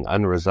stewing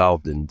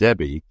unresolved in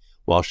Debbie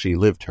while she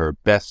lived her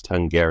best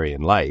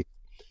Hungarian life,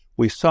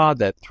 we saw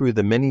that through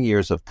the many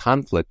years of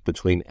conflict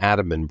between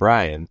Adam and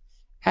Brian,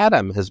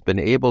 Adam has been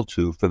able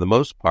to, for the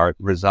most part,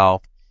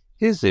 resolve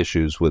his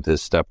issues with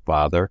his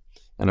stepfather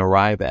and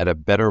arrive at a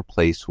better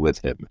place with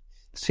him.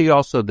 See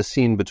also the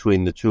scene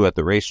between the two at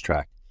the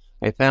racetrack.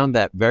 I found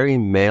that very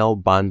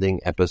male-bonding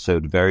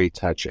episode very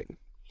touching.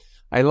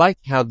 I like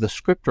how the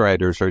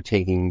scriptwriters are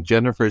taking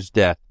Jennifer's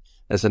death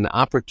as an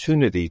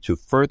opportunity to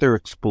further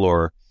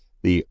explore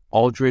the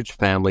Aldridge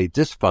family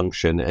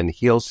dysfunction and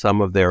heal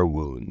some of their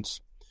wounds.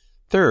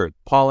 Third,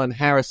 Paul and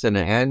Harrison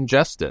and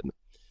Justin.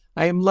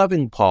 I am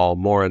loving Paul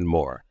more and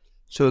more.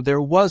 So there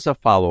was a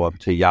follow-up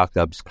to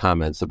Jakob's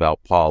comments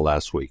about Paul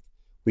last week.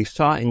 We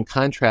saw, in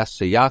contrast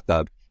to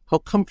Jakob, how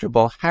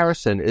comfortable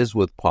Harrison is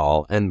with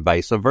Paul and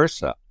vice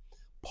versa.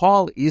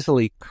 Paul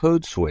easily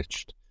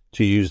code-switched,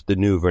 to use the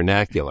new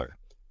vernacular.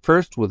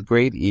 First with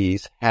great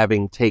ease,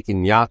 having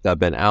taken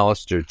Jakob and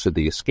Alistair to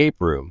the escape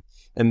room,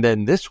 and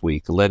then this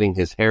week letting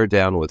his hair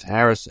down with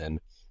Harrison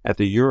at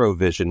the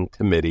Eurovision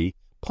Committee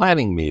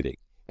planning meeting.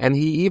 And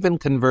he even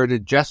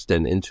converted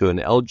Justin into an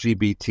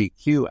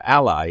LGBTQ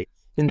ally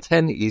in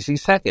 10 easy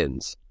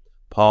seconds.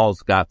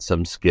 Paul's got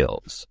some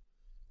skills.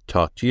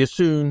 Talk to you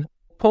soon.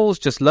 Paul's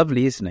just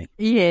lovely, isn't he?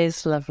 He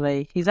is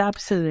lovely. He's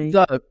absolutely...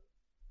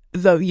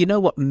 Though, you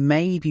know what?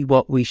 Maybe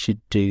what we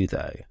should do,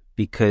 though,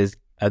 because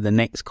the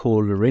next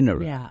caller in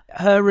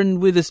her and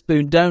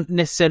Witherspoon don't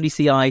necessarily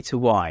see eye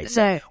to eye.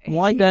 So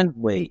why don't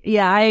we?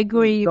 Yeah, I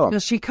agree.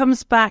 Because she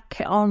comes back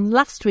on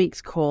last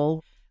week's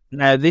call.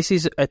 Now, this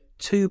is a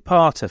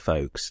 2-parter,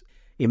 folks.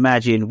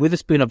 Imagine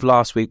Witherspoon of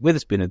last week,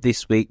 Witherspoon of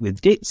this week,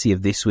 with Ditzy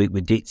of this week,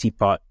 with Ditzy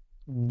part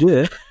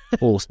 2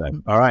 also.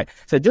 All right.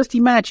 So just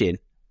imagine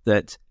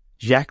that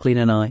Jacqueline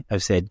and I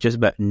have said just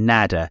about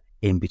nada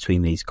in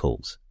between these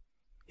calls.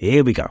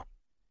 Here we go.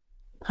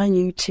 Hi,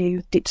 you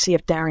two. Ditzy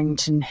of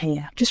Darrington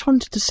here. Just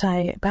wanted to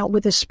say about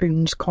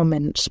Witherspoon's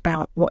comments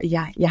about what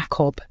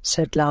Jakob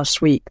said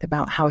last week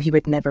about how he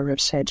would never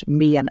have said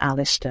me and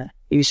Alistair,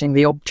 using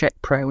the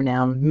object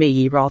pronoun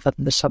me rather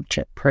than the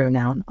subject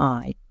pronoun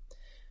I.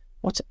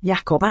 What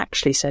Jakob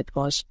actually said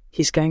was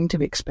he's going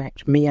to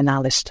expect me and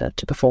Alistair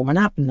to perform an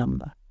ABBA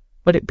number.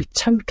 But it'd be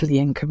totally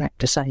incorrect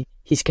to say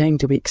he's going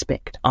to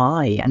expect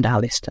I and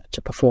Alistair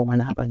to perform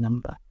an ABBA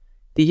number.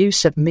 The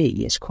use of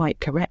me is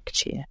quite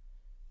correct here.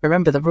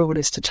 Remember, the rule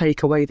is to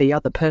take away the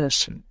other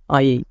person,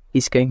 i.e.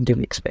 he's going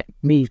to expect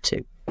me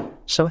to.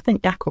 so I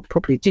think Jacob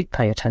probably did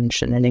pay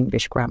attention in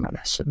English grammar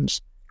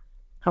lessons.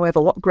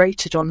 However, what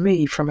grated on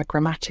me from a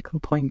grammatical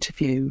point of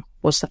view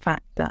was the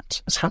fact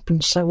that, as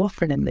happens so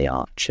often in The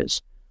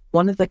Archers,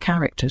 one of the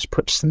characters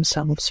puts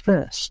themselves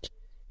first.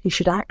 He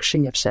should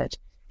actually have said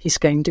he's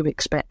going to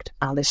expect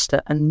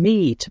Alistair and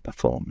me to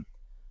perform.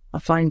 I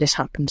find this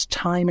happens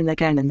time and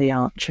again in The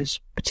Archers,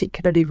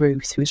 particularly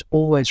Ruth, who's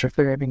always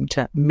referring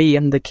to me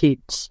and the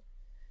kids.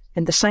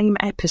 In the same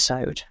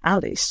episode,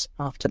 Alice,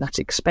 after that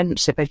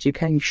expensive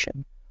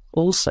education,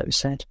 also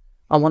said,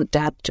 I want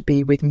Dad to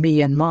be with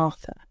me and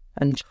Martha,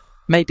 and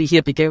maybe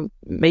he'll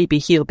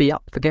be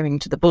up for going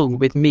to the ball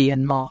with me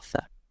and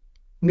Martha.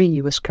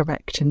 Me was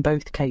correct in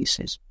both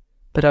cases,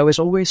 but I was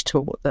always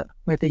taught that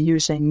whether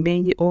using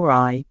me or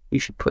I, you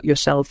should put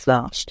yourself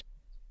last.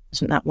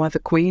 Isn't that why the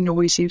Queen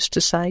always used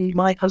to say,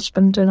 my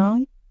husband and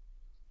I?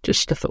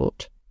 Just a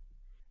thought.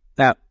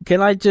 Now,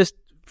 can I just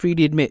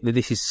freely admit that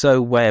this is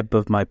so way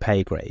above my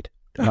pay grade?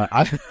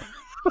 I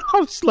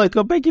was like,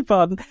 I beg your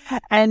pardon.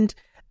 And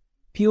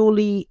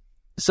purely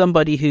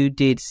somebody who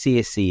did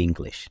CSE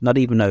English, not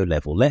even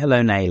O-level, let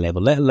alone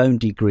A-level, let alone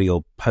degree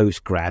or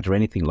post-grad or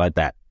anything like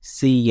that.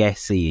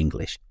 CSE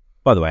English.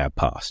 By the way, I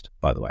passed,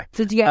 by the way.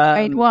 Did you get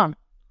grade 1?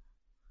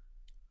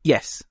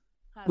 Yes.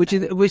 Which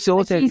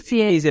also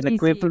is an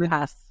equivalent.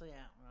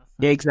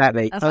 Yeah,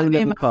 exactly. That's like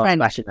me and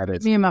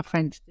my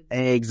friend.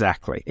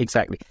 Exactly.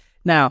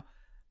 Now,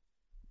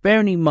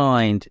 bearing in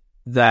mind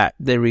that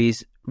there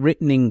is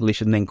written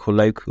English and then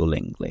colloquial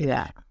English.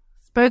 Yeah.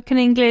 Spoken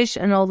English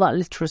and all that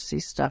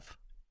literacy stuff.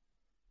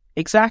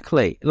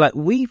 Exactly. Like,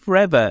 we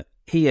forever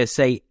here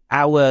say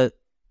our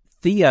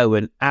Theo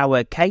and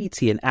our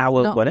Katie and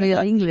our not whatever. Real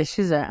English,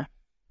 is it?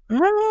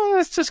 No,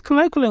 it's just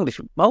colloquial English.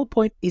 My whole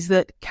point is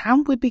that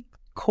can we be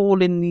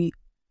calling the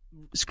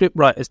script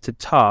writers to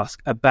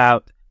task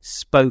about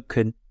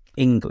spoken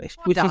English,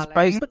 which is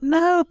based,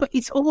 but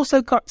it's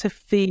also got to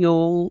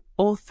feel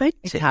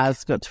authentic. It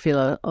has got to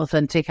feel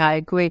authentic, I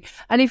agree.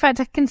 And in fact,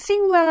 I can see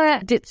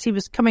where Ditzy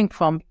was coming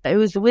from. It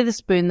was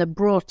Witherspoon that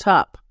brought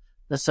up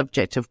the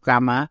subject of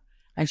grammar,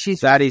 and she's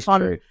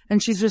true.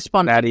 And she's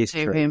responding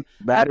to him.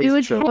 I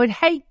would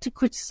hate to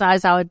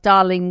criticise our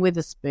darling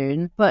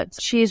Witherspoon, but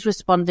she is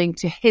responding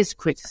to his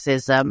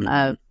criticism,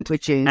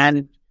 which is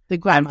the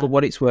grammar. And for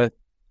what it's worth,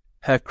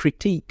 her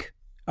critique.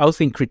 I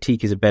think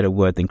critique is a better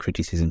word than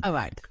criticism. All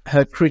right.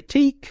 Her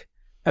critique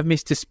of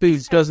Mr.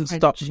 Spoons doesn't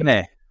stop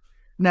there.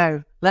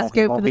 No, let's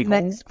go for the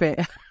next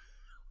bit.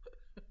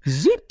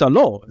 Zip the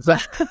law.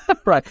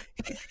 Right.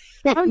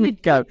 How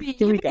did go?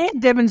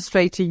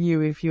 Demonstrating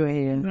you if you're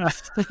here.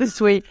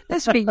 This week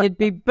you'd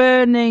be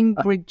burning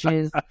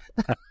bridges.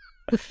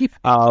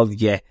 Oh,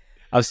 yeah.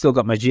 I've still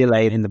got my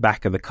gilet in the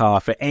back of the car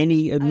for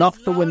not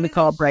for when the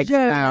car breaks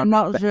down.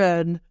 Not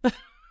jeune.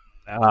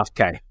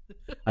 Okay.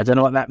 I don't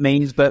know what that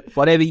means, but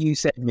whatever you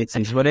said,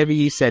 Mrs., whatever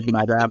you said,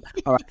 madame.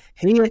 All right,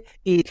 here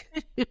is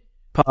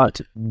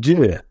part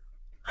 2.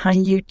 Hi,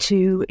 you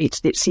two. It's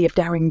Ditzy of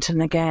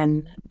Darrington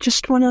again.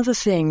 Just one other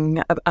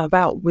thing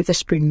about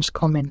Witherspoon's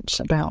comments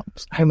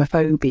about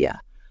homophobia.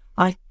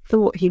 I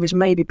thought he was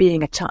maybe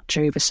being a touch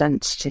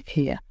oversensitive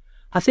here.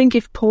 I think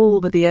if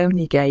Paul were the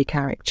only gay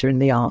character in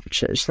The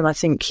Archers, then I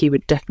think he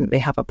would definitely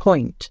have a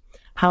point.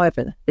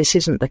 However, this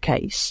isn't the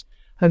case.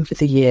 Over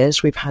the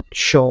years, we've had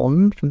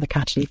Sean from The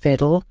Cat and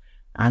Fiddle,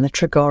 Anna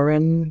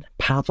Tregoran,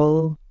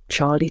 Pavel,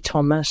 Charlie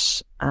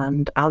Thomas,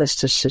 and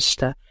Alistair's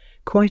sister.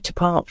 Quite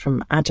apart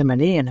from Adam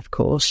and Ian, of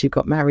course, who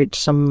got married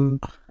I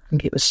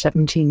think it was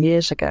 17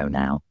 years ago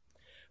now.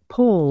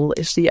 Paul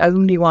is the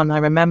only one I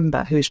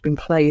remember who's been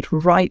played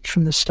right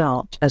from the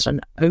start as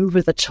an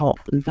over-the-top,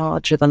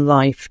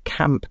 larger-than-life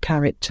camp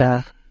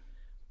character.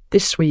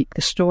 This week,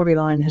 the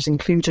storyline has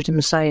included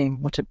him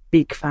saying what a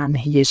big fan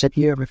he is of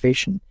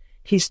Eurovision.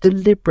 He's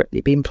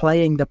deliberately been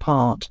playing the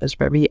part as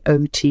very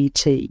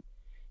OTT.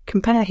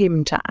 Compare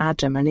him to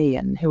Adam and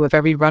Ian, who are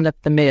very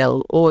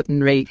run-of-the-mill,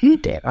 ordinary,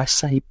 dare I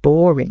say,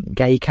 boring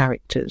gay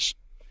characters.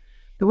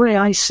 The way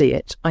I see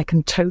it, I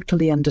can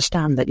totally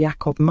understand that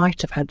Jacob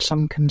might have had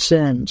some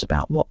concerns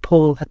about what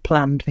Paul had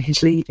planned for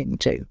his leaving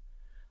to.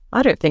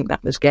 I don't think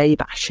that was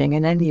gay-bashing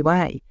in any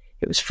way.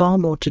 It was far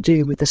more to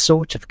do with the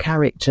sort of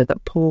character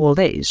that Paul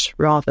is,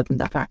 rather than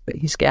the fact that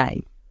he's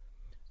gay.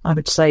 I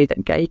would say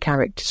that gay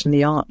characters in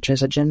The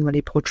Archers are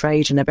generally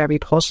portrayed in a very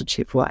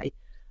positive way,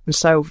 and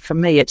so for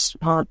me it's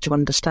hard to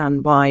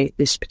understand why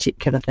this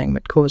particular thing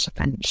would cause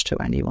offence to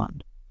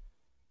anyone.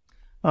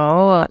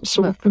 Oh, that's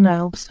all for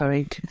now.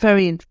 Sorry.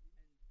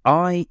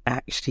 I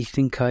actually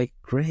think I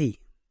agree.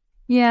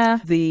 Yeah.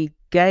 The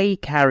gay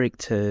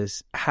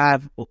characters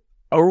are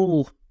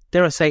all,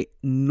 dare I say,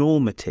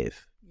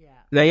 normative. Yeah.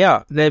 They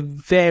are. They're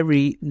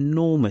very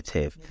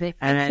normative. They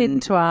fit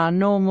into our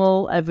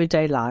normal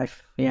everyday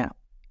life. Yeah.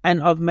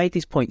 And I've made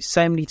this point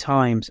so many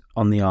times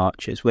on The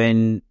Archers.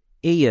 When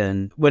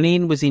Ian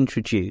was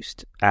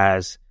introduced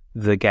as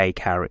the gay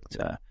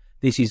character,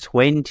 this is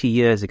 20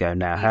 years ago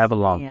now, however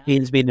long. Yeah.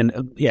 Ian's been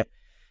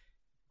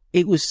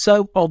it was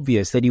so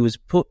obvious that he was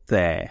put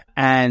there,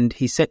 and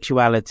his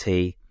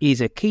sexuality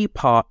is a key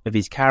part of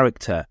his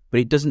character, but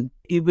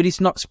it but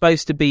it's not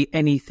supposed to be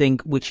anything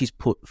which is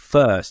put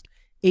first.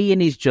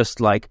 Ian is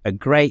just like a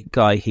great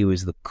guy. He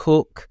was the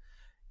cook,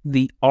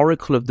 the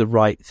oracle of the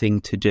right thing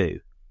to do.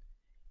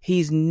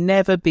 He's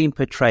never been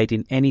portrayed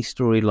in any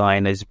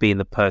storyline as being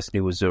the person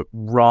who was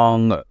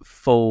wrong, at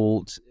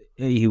fault,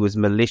 he was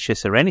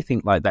malicious or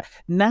anything like that.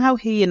 Now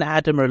he and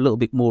Adam are a little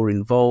bit more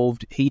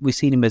involved. We've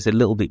seen him as a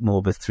little bit more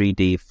of a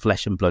 3D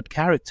flesh and blood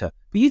character.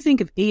 But you think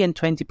of Ian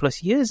 20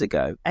 plus years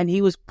ago, and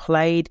he was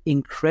played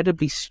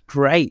incredibly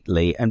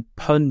straightly, and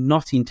pun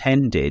not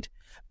intended,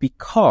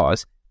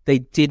 because they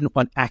didn't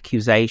want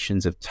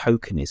accusations of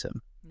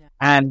tokenism. Yeah.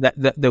 And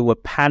that they were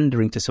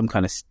pandering to some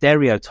kind of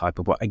stereotype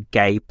of what a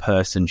gay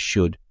person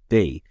should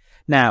be.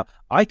 Now,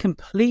 I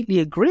completely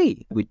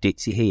agree with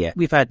Ditzy here.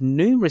 We've had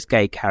numerous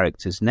gay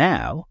characters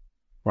now,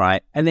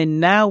 right? And then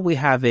now we're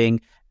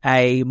having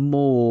a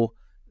more,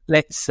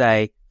 let's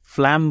say,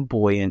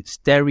 flamboyant,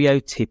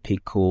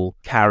 stereotypical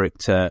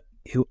character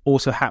who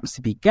also happens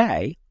to be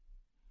gay,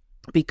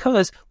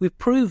 because we've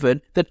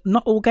proven that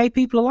not all gay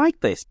people are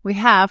like this. We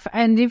have,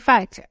 and in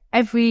fact,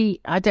 I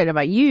don't know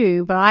about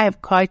you, but I have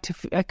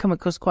I come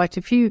across quite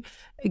a few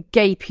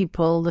gay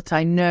people that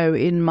I know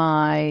in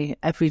my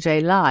everyday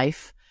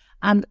life,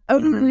 and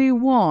only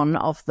one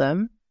of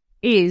them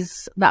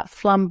is that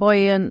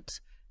flamboyant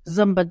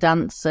Zumba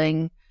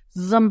dancing,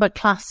 Zumba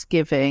class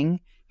giving.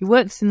 He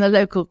works in the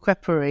local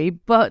creperie,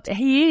 but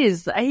he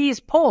is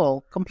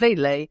Paul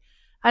completely.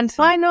 And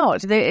why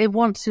not?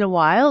 Once in a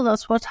while,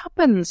 that's what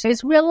happens.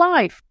 It's real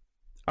life.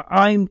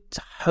 I'm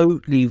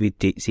totally with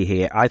Ditzy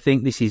here. I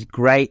think this is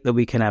great that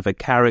we can have a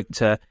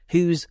character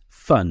who's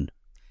fun.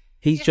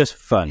 He's just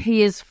fun.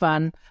 He is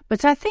fun.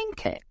 But I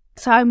think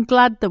so I'm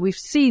glad that we've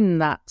seen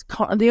that,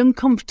 the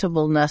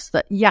uncomfortableness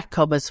that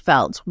Jakob has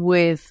felt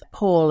with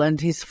Paul and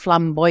his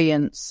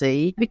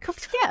flamboyancy,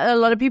 because, a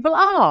lot of people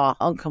are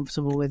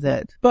uncomfortable with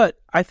it. But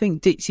I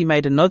think Ditzy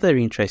made another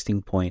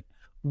interesting point.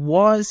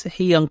 Was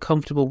he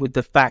uncomfortable with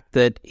the fact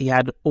that he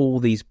had all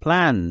these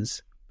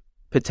plans,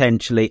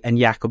 potentially, and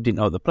Jakob didn't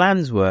know what the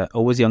plans were?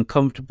 Or was he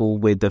uncomfortable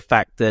with the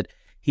fact that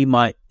he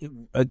might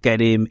get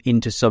him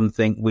into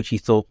something which he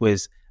thought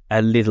was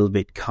a little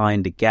bit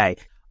kind of gay?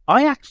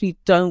 I actually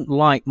don't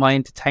like my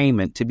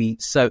entertainment to be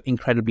so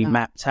incredibly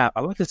mapped out. I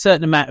like a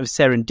certain amount of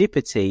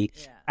serendipity,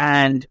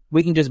 and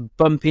we can just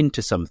bump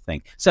into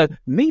something. So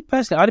me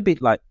personally, I'd be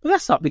like, well,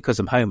 that's not because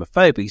I'm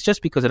homophobic. It's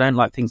just because I don't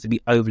like things to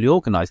be overly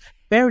organised.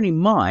 Bearing in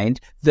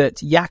mind that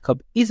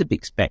Jakob is a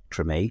big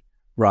spectrumy,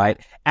 right?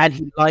 And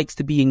he likes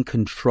to be in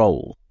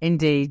control.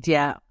 Indeed,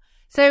 yeah.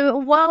 So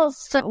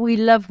whilst we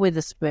love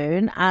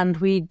Witherspoon, and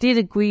we did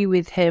agree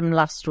with him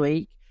last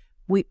week,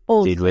 we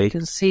also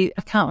can see,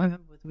 I can't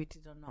remember whether we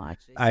did or not,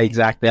 actually.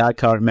 Exactly, I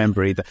can't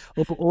remember either.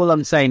 All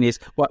I'm saying is,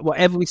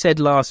 whatever we said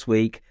last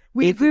week,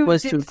 if it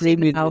was to agree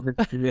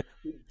with,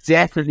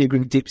 definitely agree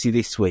with Ditzy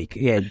this week.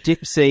 Yeah,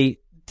 Ditzy,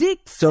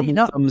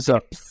 thumbs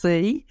up.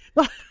 Ditzy.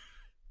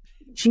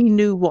 She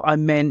knew what I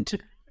meant.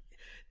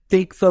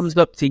 Big thumbs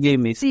up to you,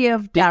 Miss Ditzy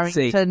of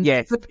Darrington.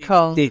 Yes,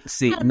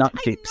 Ditzy, not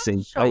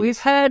Ditzy. Sure. We've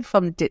heard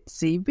from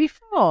Ditzy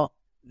before.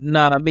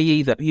 No, me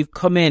either. You've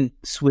come in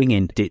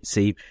swinging,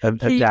 Ditzy of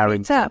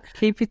Darrington.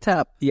 Keep it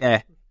up.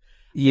 Yeah.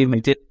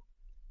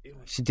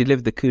 She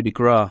delivered the coup de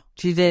grace.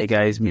 She did. There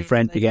goes my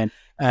friend again.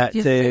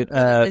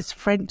 It's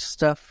French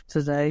stuff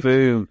today.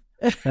 Boom.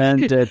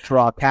 And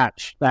draw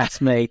catch.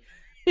 That's me.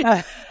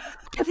 I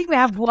think we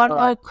have one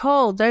more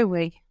call, don't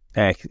we?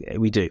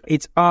 We do.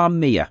 It's our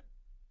Mia.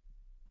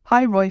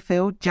 Hi,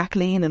 Royfield,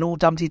 Jacqueline, and all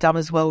Dumpty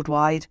Dummers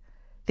worldwide.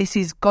 This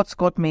is God's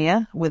God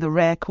Mia with a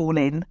rare call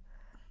in.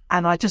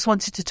 And I just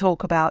wanted to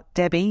talk about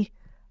Debbie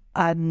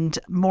and,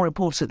 more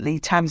importantly,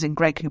 Tamsin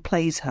Gregg, who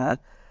plays her.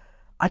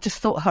 I just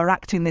thought her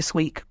acting this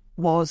week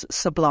was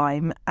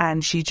sublime,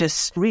 and she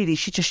just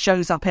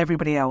shows up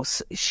everybody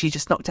else. She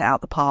just knocked it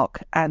out the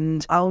park,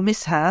 and I'll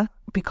miss her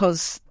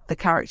because the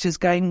character's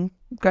going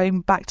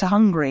back to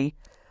Hungary.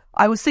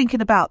 I was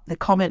thinking about the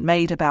comment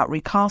made about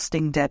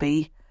recasting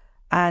Debbie,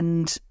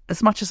 and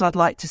as much as I'd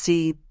like to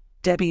see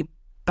Debbie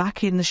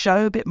back in the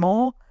show a bit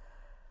more,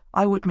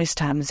 I would miss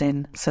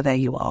Tamsin, so there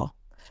you are.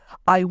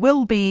 I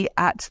will be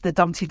at the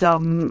Dumpty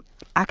Dum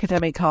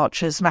Academic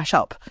Archers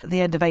Mash-Up at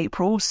the end of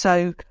April,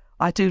 so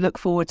I do look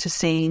forward to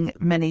seeing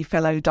many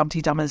fellow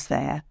Dumpty Dummers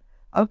there.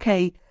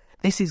 Okay,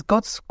 this is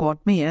God's Squad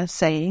Mia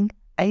saying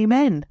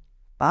amen.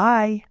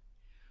 Bye.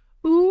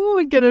 Ooh,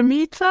 we're going to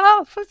meet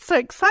up. It's so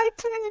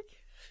exciting.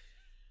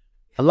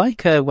 I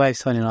like her way of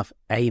signing off.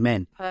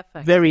 Amen.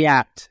 Perfect. Very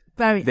apt.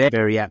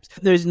 Very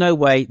apt. There's no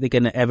way they're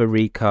going to ever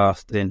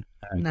recast in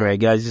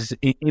Greg. It's just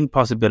an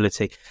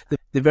impossibility.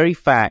 The very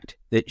fact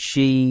that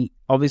she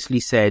obviously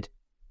said,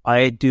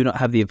 I do not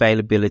have the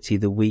availability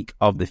the week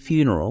of the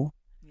funeral,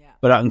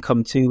 but I can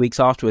come 2 weeks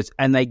afterwards.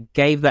 And they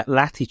gave that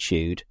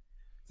latitude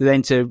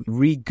then to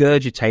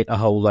regurgitate a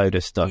whole load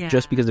of stuff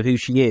just because of who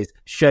she is,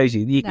 shows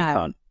you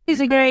can't.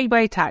 She's a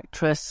great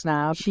actress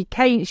now. She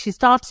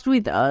started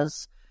with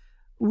us.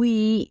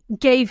 We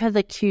gave her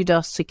the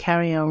kudos to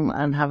carry on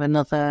and have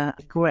another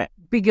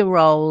bigger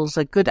roles,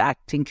 a good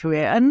acting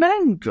career, and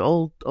then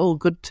all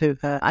good to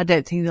her. I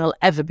don't think they'll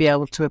ever be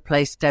able to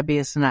replace Debbie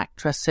as an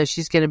actress, so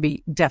she's going to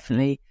be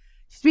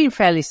she's been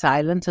fairly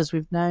silent, as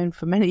we've known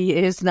for many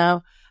years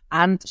now,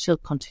 and she'll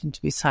continue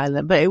to be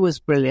silent, but it was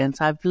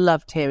brilliant. I've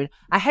loved hearing.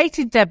 I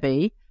hated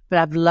Debbie, but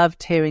I've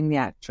loved hearing the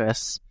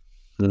actress.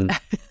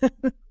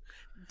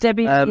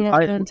 Debbie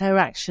and her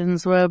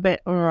actions were a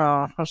bit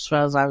as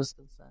far as I was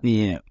concerned.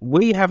 Yeah,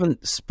 we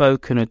haven't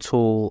spoken at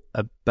all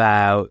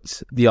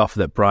about the offer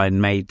that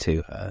Brian made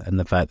to her and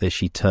the fact that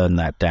she turned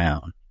that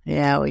down.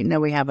 Yeah,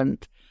 we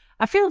haven't.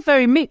 I feel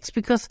very mixed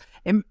because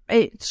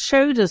it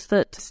showed us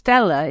that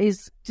Stella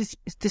is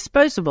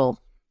disposable.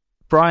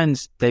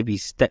 Brian's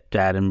Debbie's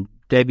stepdad, and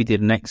Debbie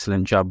did an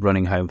excellent job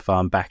running Home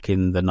Farm back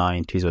in the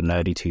 90s or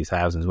early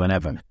 2000s,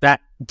 whenever.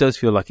 That does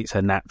feel like it's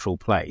her natural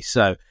place.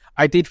 So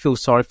I did feel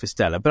sorry for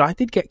Stella, but I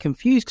did get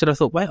confused because I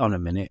thought, wait on a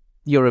minute,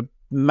 you're a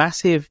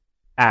massive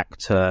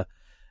actor,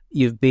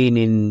 you've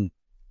been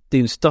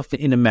doing stuff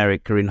in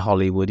America, in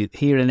Hollywood,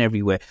 here and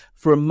everywhere.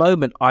 For a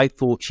moment, I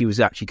thought she was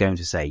actually going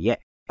to say yes.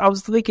 I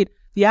was thinking,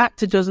 the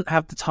actor doesn't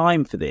have the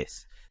time for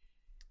this.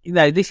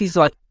 This is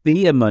like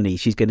beer money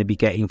she's going to be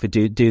getting for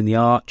doing the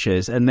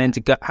Archers, and then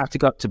have to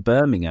go up to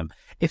Birmingham.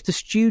 If the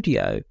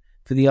studio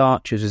for the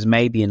Archers was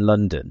maybe in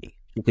London,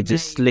 you could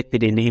just slip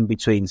it in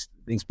between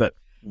things. But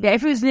yeah,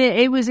 if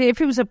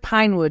it was a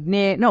Pinewood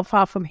not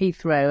far from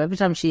Heathrow, every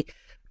time she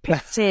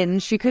picks in,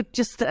 she could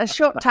just a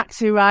short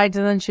taxi ride,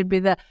 and then she'd be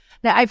there.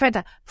 Now, I've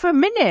had for a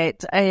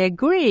minute. I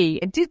agree.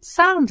 It did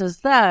sound as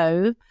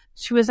though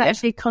she was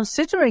actually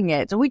considering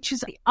it, which is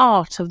the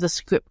art of the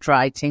script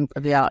writing for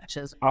the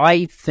Archers.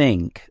 I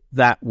think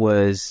that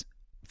was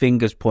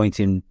fingers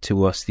pointing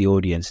to us, the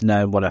audience,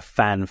 knowing what a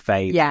fan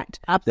favourite. Yeah,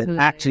 absolutely.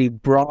 That actually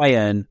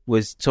Brian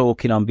was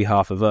talking on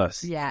behalf of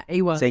us. Yeah,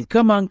 he was. Saying,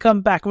 come on,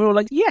 come back. And we're all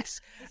like,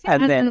 yes.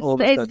 And then all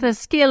of a sudden... It's the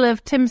skill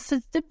of Tim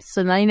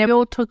Simpson. We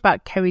all talk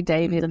about Kerry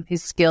David and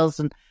his skills,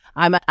 and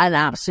I'm an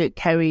absolute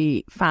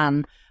Kerry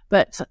fan.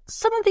 But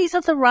some of these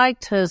other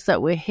writers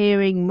that we're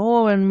hearing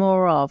more and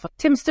more of,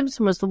 Tim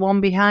Simpson was the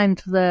one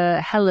behind the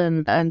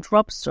Helen and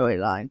Rob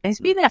storyline. He's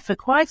been there for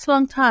quite a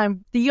long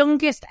time. The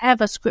youngest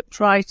ever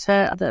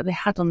scriptwriter that they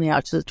had on the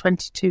Archers at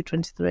 22,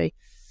 23.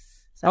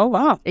 Oh,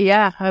 wow.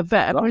 Yeah,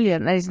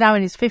 brilliant. And he's now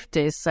in his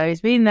 50s, so he's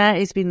been there.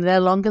 He's been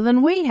there longer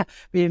than we have.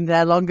 Been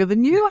there longer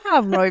than you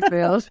have,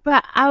 Royfield.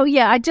 But,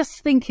 I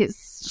just think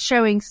it's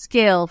showing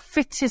skill,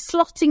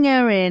 slotting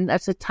her in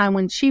at a time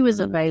when she was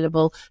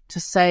available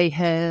to say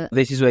her...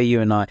 This is where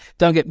you and I...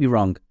 Don't get me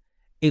wrong.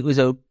 It was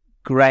a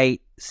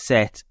great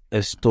set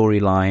of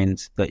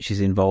storylines that she's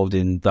involved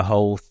in. The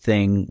whole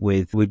thing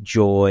with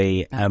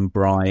Joy and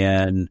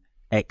Brian,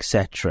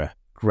 etc.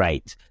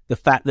 Great. The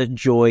fact that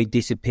Joy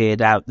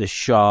disappeared out the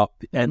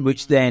shop, and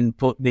which then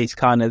put this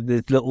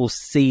little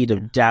seed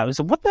of doubt.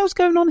 So what the hell's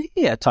going on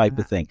here type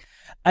of thing.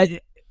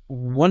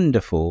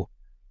 Wonderful.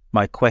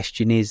 My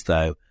question is,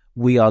 though,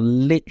 we are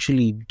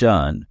literally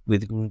done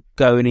with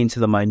going into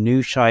the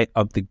minutiae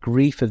of the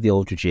grief of the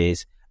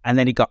Aldridges, and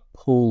then it got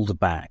pulled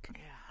back.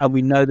 And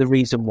we know the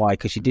reason why,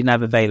 because she didn't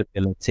have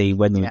availability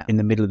when in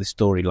the middle of the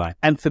storyline.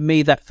 And for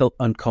me, that felt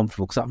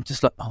uncomfortable, because I'm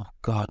just like, oh,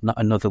 God, not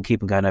another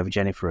keep on going over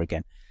Jennifer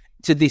again.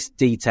 To this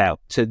detail,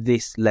 to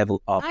this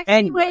level of... I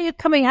see where you're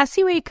coming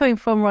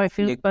from,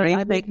 Royfield.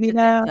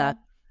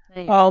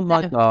 Oh,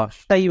 my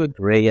gosh. Say you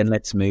agree, and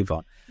let's move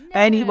on. No,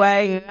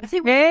 anyway... I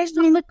think we're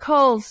on the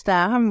calls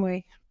now, haven't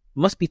we?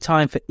 Must be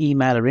time for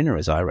emailer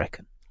inners, I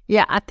reckon.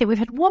 Yeah, I think we've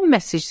had one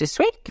message this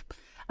week,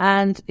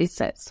 and it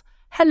says,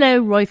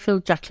 hello,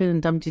 Royfield, Jacqueline,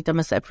 and Dumpty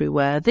Dummers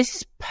everywhere. This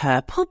is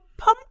Purple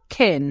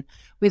Pumpkin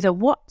with a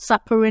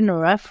WhatsApper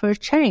innerer for a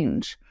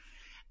change.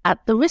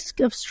 At the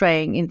risk of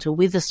straying into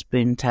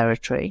Witherspoon's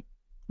territory,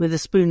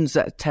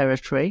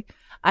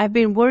 I've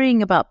been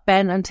worrying about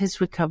Ben and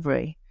his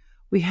recovery.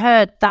 We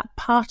heard that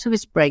part of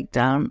his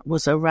breakdown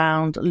was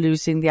around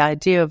losing the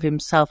idea of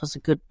himself as a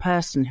good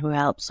person who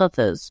helps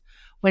others,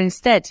 when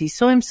instead he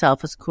saw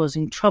himself as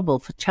causing trouble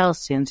for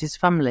Chelsea and his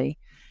family.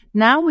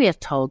 Now we are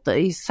told that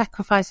he's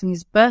sacrificing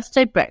his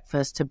birthday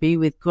breakfast to be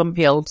with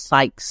grumpy old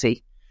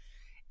Sykesy.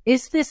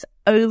 Is this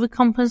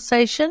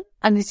overcompensation?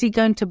 And is he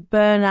going to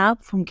burn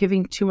out from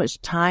giving too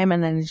much time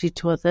and energy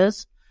to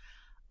others?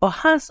 Or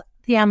has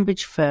the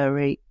Ambridge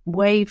furry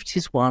waved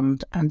his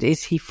wand and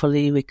is he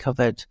fully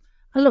recovered?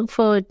 I look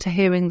forward to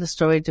hearing the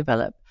story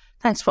develop.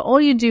 Thanks for all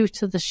you do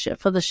for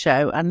the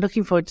show, and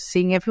looking forward to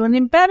seeing everyone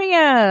in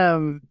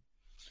Birmingham.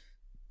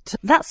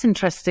 That's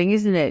interesting,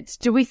 isn't it?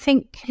 Do we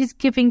think he's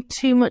giving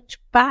too much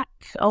back,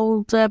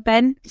 old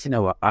Ben? You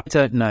know what? I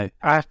don't know.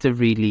 I have to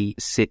really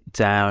sit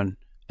down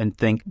and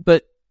think.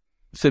 But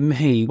for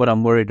me, what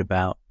I'm worried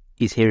about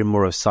is hearing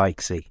more of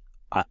Sykesy.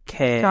 I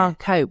care. You can't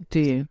cope, do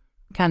you?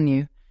 Can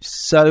you?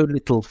 So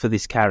little for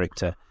this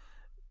character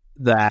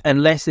that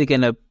unless they're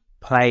going to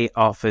play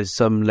off as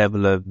some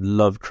level of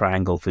love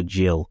triangle for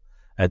Jill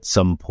at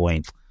some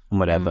point, and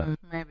whatever.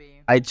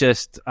 Maybe.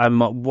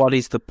 What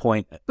is the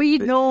point? But you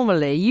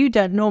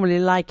don't normally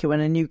like it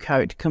when a new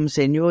character comes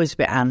in. You're always a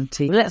bit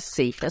anti. Let's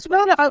see.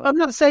 I'm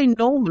not saying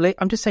normally.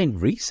 I'm just saying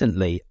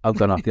recently I've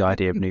gone off the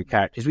idea of new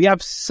characters. We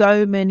have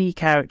so many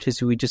characters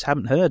who we just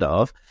haven't heard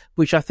of,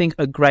 which I think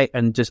are great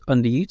and just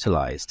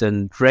underutilized.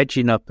 And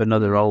dredging up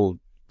another old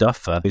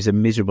duffer who's a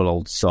miserable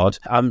old sod,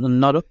 I'm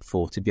not up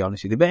for, to be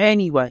honest with you. But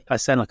anyway, I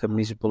sound like a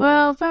miserable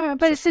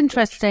but it's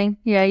interesting.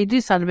 Yeah, you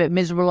do sound a bit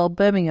miserable old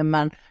Birmingham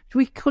man. Do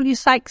we call you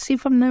Sykesy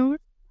from now on?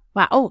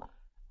 Wow. Oh,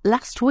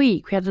 last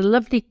week we had a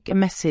lovely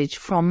message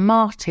from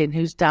Martin,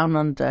 who's down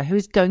under,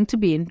 who's going to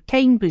be in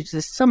Cambridge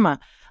this summer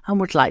and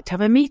would like to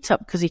have a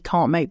meet-up because he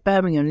can't make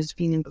Birmingham. He's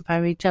feeling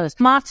very jealous.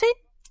 Martin,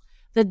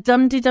 the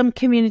Dum-de-Dum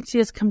community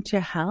has come to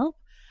your help,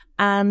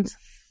 and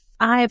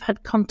I have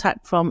had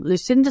contact from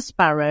Lucinda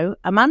Sparrow,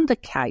 Amanda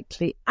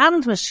Kitely,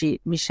 and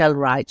Michelle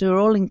Wright, who are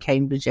all in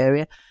Cambridge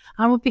area,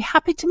 and would be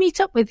happy to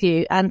meet up with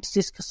you and to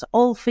discuss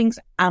all things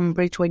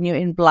Ambridge when you're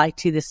in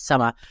Blighty this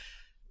summer.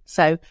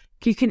 So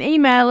you can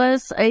email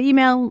us,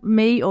 email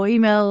me, or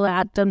email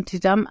at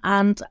Dum-de-Dum,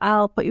 and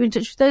I'll put you in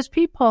touch with those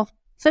people.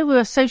 So we're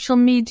a social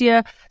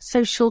media,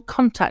 social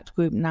contact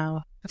group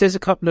now. There's a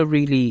couple of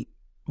really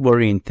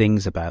worrying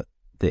things about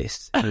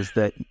this, is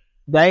that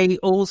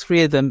all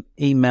three of them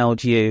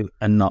emailed you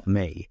and not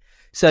me.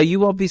 So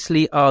you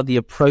obviously are the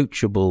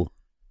approachable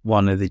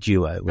one of the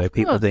duo, where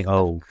people think,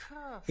 oh,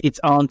 it's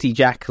Auntie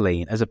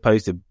Jacqueline, as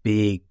opposed to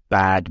big,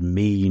 bad,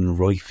 mean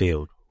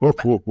Royfield.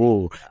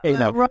 Royfield,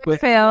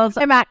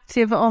 I'm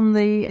active on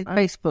the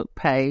Facebook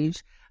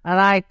page, and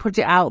I put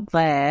it out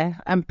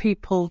there, and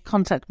people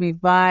contact me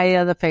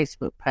via the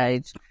Facebook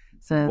page.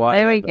 So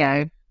there we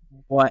go.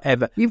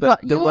 Whatever.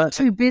 You're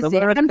too busy.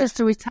 I'm just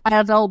a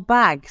retired old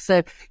bag,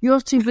 so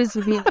you're too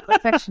busy being a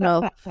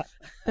professional.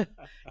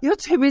 You're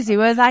too busy,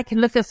 whereas I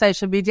can look at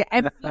social media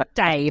every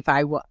day if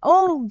I want,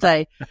 all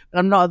day. But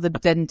I'm not the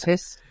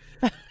dentist.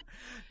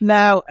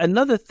 Now,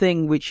 another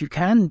thing which you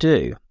can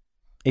do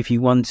if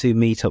you want to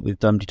meet up with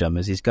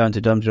Dum-de-Dummers is go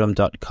into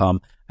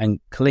dumdedum.com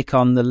and click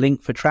on the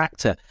link for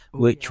Tractor,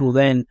 which will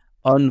then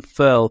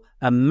unfurl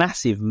a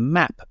massive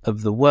map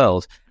of the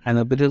world, and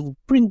there'll be little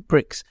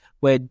bricks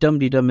where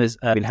Dum-de-Dummers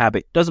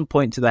inhabit. Doesn't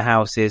point to the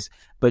houses,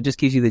 but just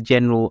gives you the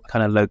general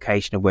kind of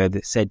location of where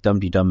the said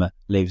Dum-de-Dummer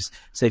lives.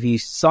 So if you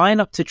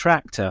sign up to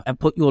Tractor and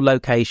put your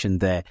location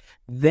there,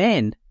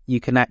 then you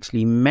can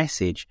actually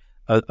message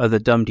other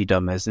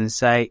Dum-de-Dummers and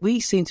say,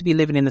 we seem to be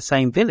living in the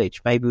same village.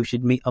 Maybe we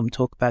should meet up and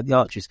talk about the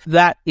Archers.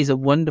 That is a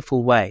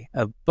wonderful way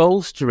of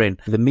bolstering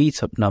the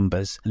meetup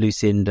numbers,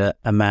 Lucinda,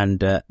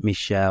 Amanda,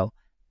 Michelle,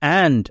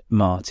 and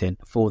Martin,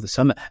 for the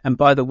summer. And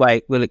by the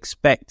way, we'll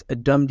expect a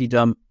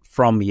Dum-de-Dum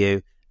from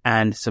you,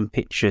 and some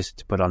pictures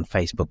to put on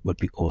Facebook would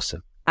be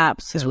awesome.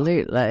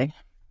 Absolutely.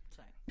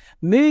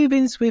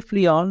 Moving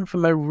swiftly on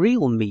from a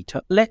real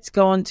meetup, let's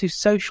go on to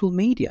social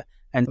media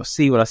and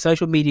see what our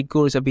social media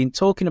gurus have been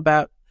talking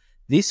about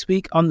this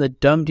week on the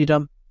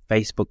Dum-de-Dum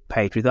Facebook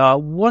page with our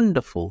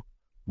wonderful,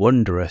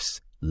 wondrous,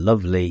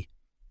 lovely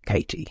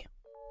Katie.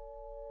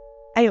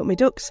 Hey up me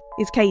ducks,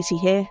 it's Katie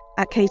here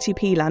at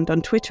KTPland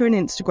on Twitter and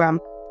Instagram,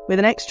 with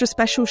an extra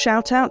special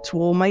shout out to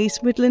all my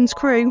East Midlands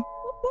crew.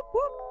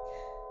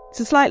 It's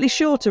a slightly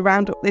shorter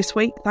roundup this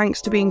week thanks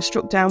to being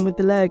struck down with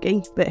the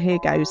lurgy, but here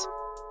goes.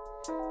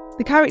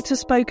 The character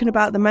spoken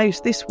about the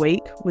most this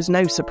week was,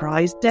 no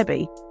surprise,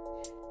 Debbie.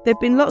 There have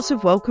been lots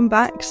of welcome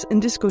backs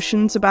and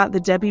discussions about the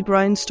Debbie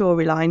Bryan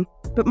storyline,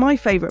 but my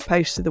favourite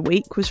post of the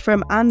week was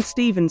from Anne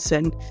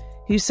Stevenson,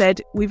 who said,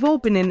 "We've all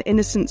been in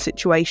innocent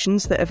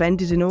situations that have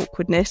ended in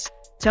awkwardness.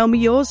 Tell me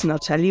yours and I'll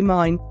tell you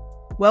mine."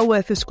 Well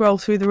worth a scroll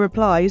through the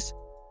replies.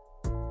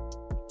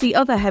 The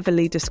other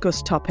heavily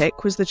discussed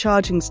topic was the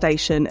charging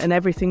station and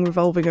everything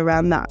revolving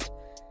around that.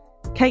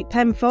 Kate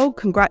Penfold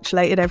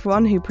congratulated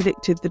everyone who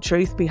predicted the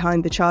truth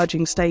behind the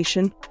charging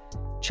station.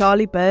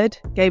 Charlie Bird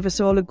gave us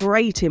all a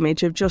great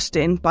image of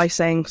Justin by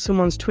saying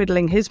someone's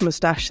twiddling his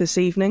moustache this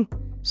evening.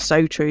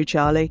 So true,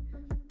 Charlie.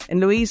 And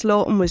Louise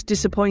Lawton was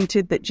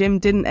disappointed that Jim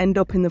didn't end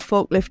up in the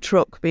forklift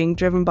truck being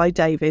driven by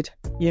David.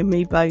 You and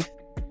me both.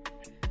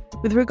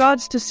 With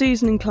regards to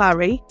Susan and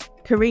Clary,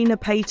 Karina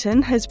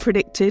Payton has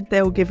predicted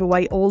they'll give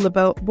away all the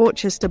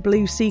Borchester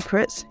Blue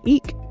secrets.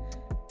 Eek.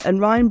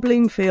 And Ryan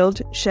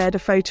Bloomfield shared a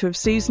photo of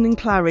Susan and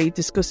Clary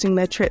discussing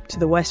their trip to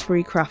the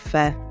Westbury Craft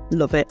Fair.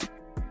 Love it.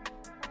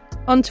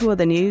 On to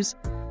other news.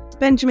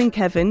 Benjamin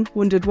Kevin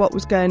wondered what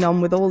was going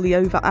on with all the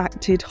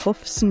overacted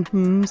huffs and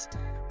hums,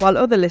 while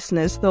other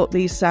listeners thought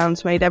these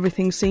sounds made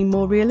everything seem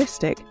more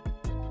realistic.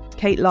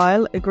 Kate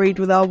Lyle agreed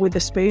with Al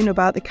Witherspoon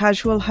about the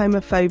casual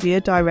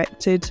homophobia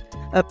directed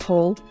at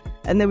Paul,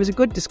 and there was a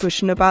good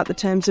discussion about the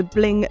terms of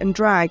bling and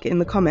drag in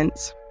the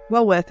comments.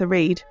 Well worth a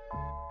read.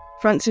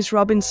 Francis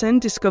Robinson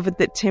discovered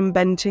that Tim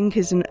Bentinck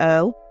is an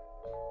earl.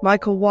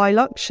 Michael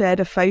Wylock shared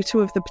a photo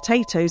of the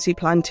potatoes he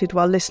planted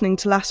while listening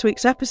to last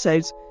week's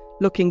episodes.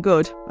 Looking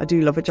good. I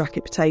do love a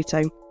jacket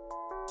potato.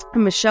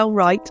 And Michelle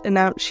Wright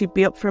announced she'd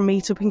be up for a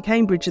meet-up in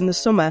Cambridge in the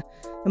summer,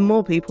 and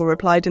more people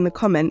replied in the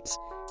comments.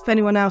 If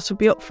anyone else would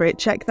be up for it,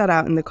 check that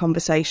out in the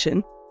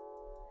conversation.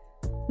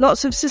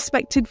 Lots of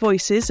suspected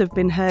voices have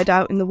been heard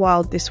out in the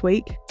wild this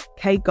week.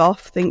 Kay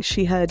Goff thinks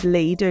she heard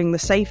Lee doing the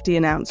safety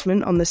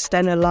announcement on the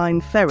Stena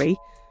Line ferry,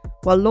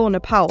 while Lorna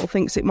Powell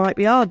thinks it might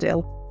be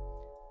Ardil.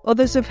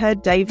 Others have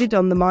heard David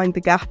on the Mind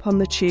the Gap on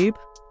the Tube,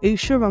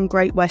 Usha on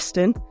Great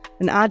Western,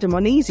 and Adam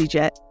on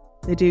EasyJet.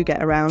 They do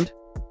get around.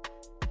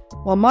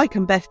 While Mike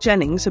and Beth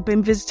Jennings have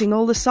been visiting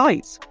all the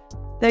sites.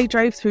 They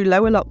drove through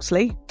Lower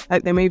Loxley,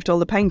 hope they moved all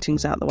the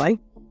paintings out the way,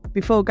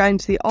 before going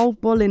to the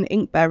Old Bull in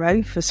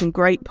Inkbarrow for some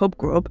great pub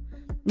grub,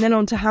 and then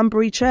on to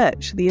Hanbury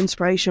Church, the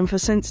inspiration for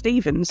St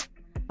Stephen's.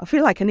 I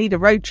feel like I need a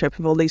road trip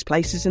of all these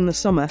places in the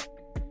summer.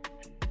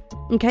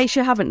 In case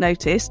you haven't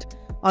noticed,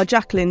 our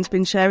Jacqueline's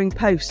been sharing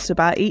posts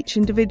about each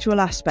individual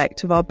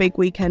aspect of our big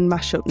weekend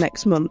mashup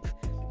next month,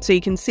 so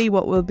you can see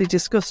what will be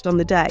discussed on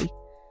the day.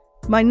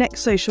 My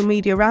next social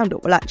media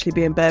roundup will actually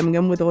be in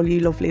Birmingham with all you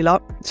lovely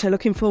lot, so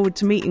looking forward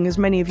to meeting as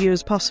many of you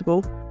as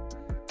possible.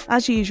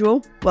 As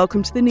usual,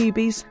 welcome to the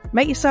newbies,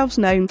 make yourselves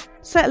known,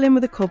 settle in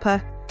with a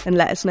cuppa, and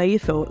let us know your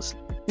thoughts.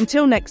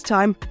 Until next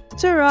time,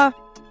 ta-ra!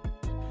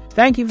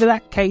 Thank you for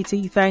that,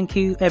 Katie. Thank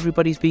you,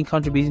 everybody who's been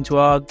contributing to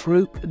our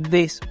group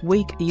this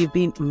week. You've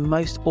been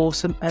most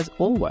awesome as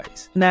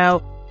always.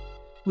 Now,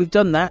 we've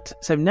done that,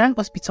 so now it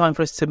must be time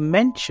for us to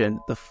mention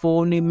the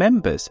 4 new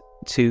members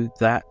to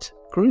that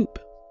group.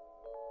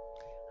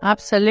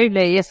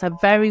 Absolutely, yes, a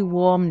very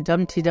warm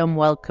Dum-Tee-Dum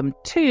welcome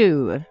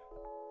to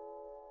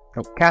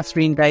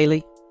Catherine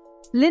Daly,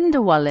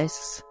 Linda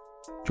Wallace,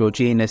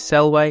 Georgina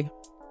Selway,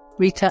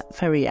 Rita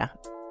Feria.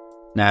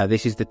 Now,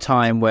 this is the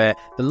time where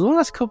the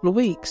last couple of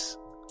weeks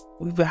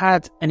we've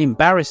had an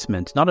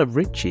embarrassment, not of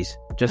riches,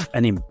 just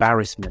an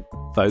embarrassment,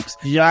 folks.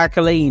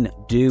 Jacqueline,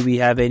 do we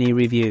have any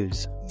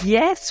reviews?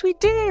 Yes, we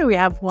do. We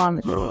have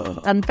one,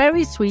 and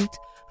very sweet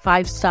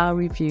 5-star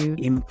review.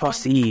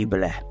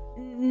 Impossible.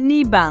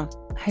 Niban,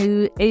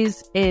 who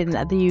is in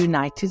the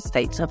United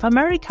States of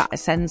America,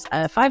 sends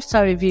a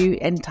 5-star review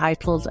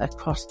entitled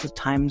Across the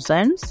Time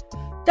Zones.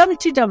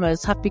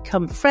 Dum-Tee-Dummers have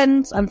become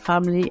friends and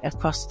family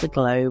across the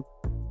globe.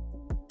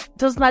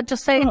 Doesn't that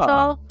just say it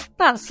all?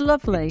 That's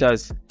lovely. It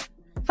does.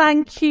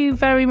 Thank you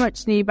very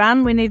much,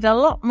 Niban. We need a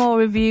lot more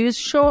reviews,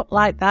 short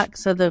like that,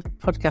 so the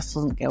podcast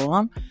doesn't go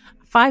on.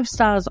 5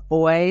 stars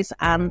always,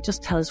 and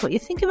just tell us what you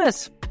think of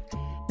us.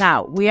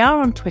 Now, we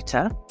are on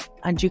Twitter,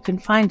 and you can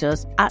find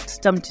us at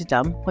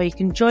Dum-Tee-Dum, where you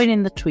can join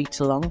in the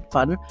tweet-along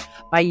fun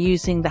by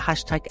using the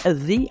hashtag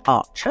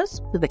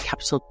 #TheArchers with a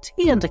capital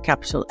T and a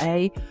capital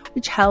A,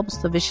 which helps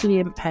the visually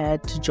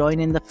impaired to join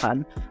in the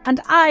fun.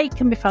 And I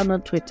can be found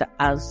on Twitter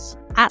as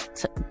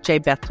at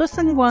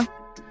JBertusangwa.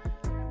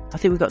 I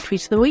think we've got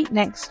Tweet of the Week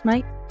next,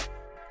 mate.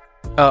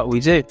 Oh,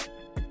 we do.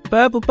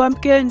 Purple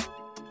Pumpkin.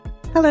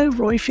 Hello,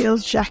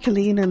 Royfields,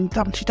 Jacqueline and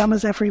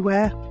Dum-Tee-Dummers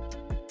everywhere.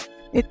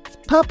 It's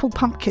Purple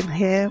Pumpkin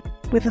here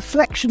with a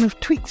selection of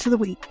Tweets of the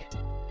Week.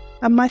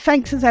 And my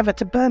thanks as ever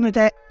to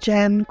Bernadette,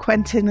 Jen,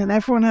 Quentin and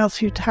everyone else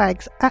who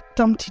tags at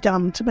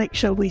Dum-Tee-Dum to make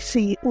sure we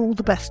see all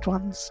the best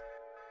ones.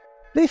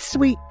 This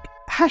week,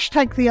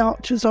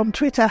 #TheArchers on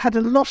Twitter had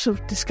a lot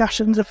of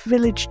discussions of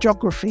village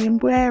geography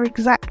and where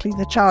exactly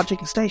the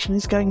charging station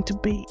is going to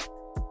be.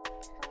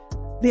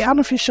 The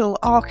unofficial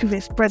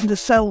archivist Brenda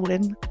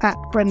Selwyn, at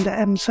Brenda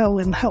M.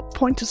 Selwyn, helped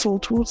point us all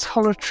towards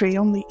Hollow-Tree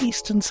on the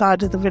eastern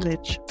side of the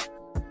village.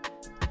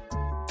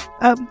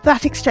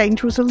 That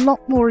exchange was a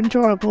lot more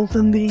enjoyable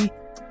than the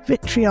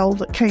vitriol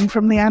that came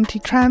from the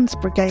anti-trans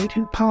brigade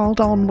who piled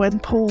on when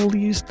Paul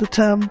used the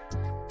term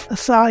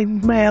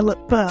assigned male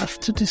at birth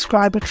to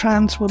describe a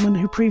trans woman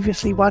who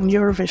previously won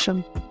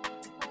Eurovision.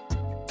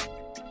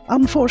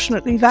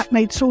 Unfortunately, that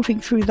made sorting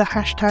through the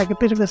hashtag a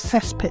bit of a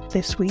cesspit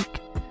this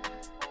week.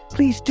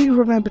 Please do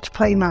remember to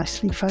play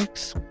nicely,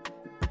 folks.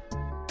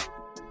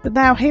 But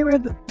now here are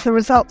the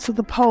results of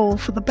the poll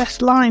for the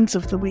best lines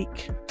of the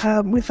week,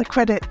 with the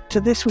credit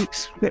to this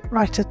week's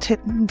scriptwriter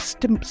Tim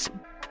Stimpson.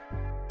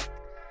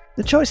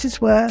 The choices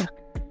were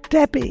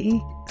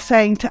Debbie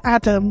saying to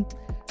Adam,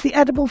 "The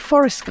edible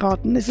forest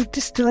garden is a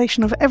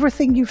distillation of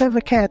everything you've ever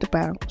cared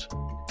about."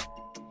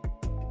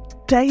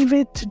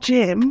 David to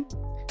Jim,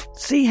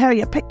 "See how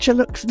your picture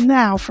looks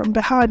now from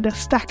behind a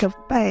stack of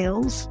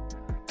bales."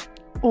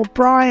 Or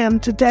Brian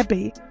to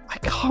Debbie, "I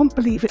can't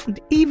believe it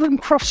would even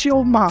cross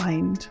your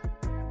mind."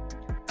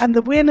 And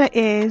the winner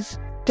is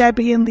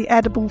Debbie and the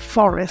edible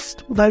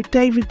forest, although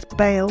David's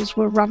bales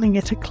were running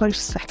it a close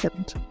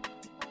second.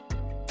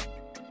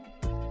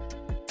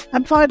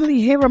 And finally,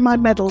 here are my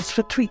medals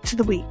for Tweets of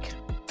the Week.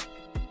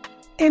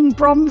 In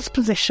bronze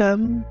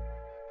position,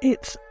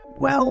 it's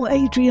Well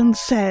Adrian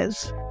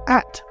Says,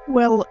 at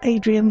Well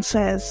Adrian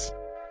Says.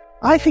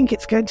 "I think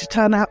it's going to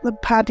turn out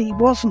that Paddy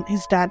wasn't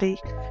his daddy.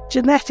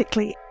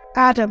 Genetically,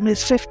 Adam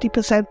is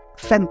 50%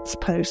 fence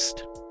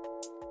post."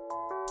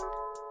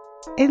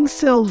 In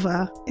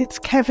silver, it's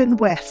Kevin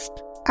West,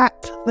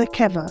 at The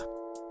Kever.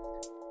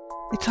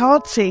 "It's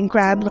hard seeing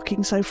Gran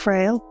looking so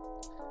frail.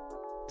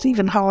 It's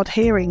even hard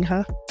hearing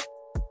her."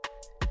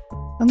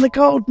 And the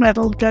gold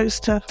medal goes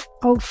to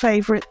old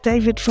favourite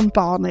David from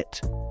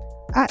Barnet,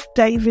 at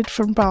David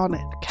from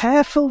Barnet.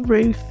 "Careful,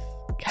 Ruth,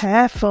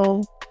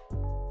 careful."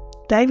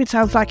 David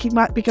sounds like he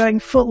might be going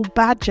full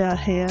badger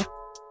here.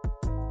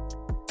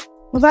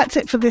 Well, that's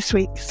it for this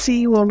week.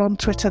 See you all on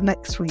Twitter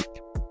next week.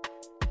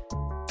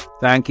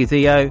 Thank you,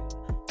 Theo,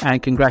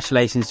 and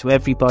congratulations to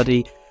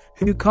everybody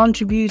who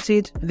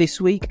contributed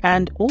this week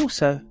and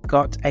also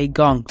got a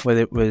gong,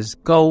 whether it was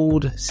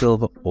gold,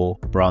 silver or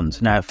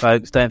bronze. Now,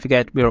 folks, don't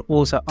forget we're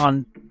also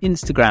on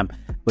Instagram,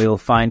 where you'll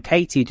find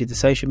Katie to the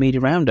social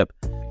media roundup.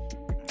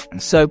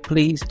 So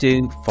please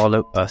do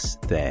follow us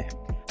there.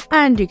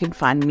 And you can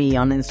find me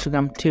on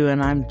Instagram too,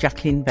 and I'm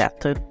Jacqueline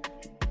Berto.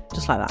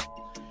 Just like that.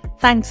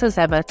 Thanks as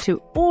ever to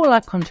all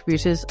our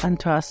contributors and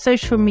to our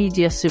social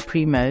media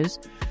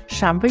supremos,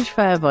 Shambridge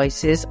for our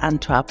voices,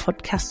 and to our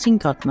podcasting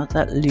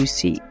godmother,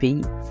 Lucy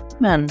B.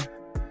 Freeman.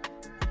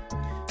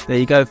 There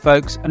you go,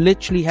 folks. I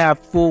literally have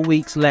 4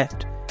 weeks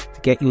left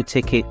to get your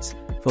tickets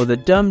for the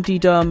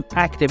Dum-de-Dum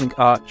Academic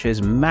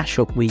Archers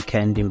Mashup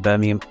Weekend in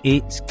Birmingham.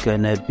 It's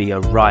gonna be a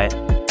riot.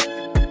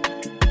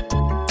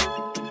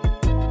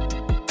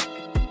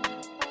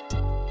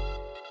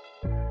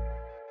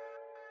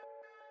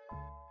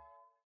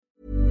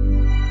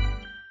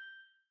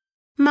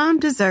 Mom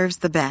deserves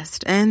the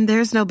best, and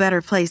there's no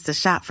better place to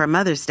shop for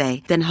Mother's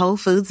Day than Whole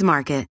Foods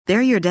Market.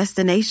 They're your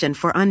destination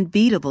for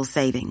unbeatable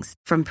savings,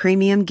 from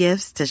premium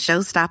gifts to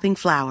show-stopping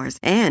flowers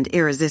and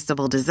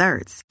irresistible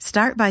desserts.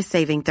 Start by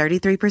saving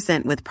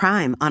 33% with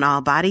Prime on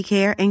all body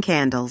care and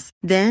candles.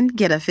 Then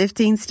get a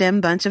 15-stem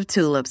bunch of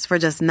tulips for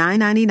just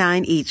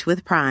 $9.99 each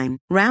with Prime.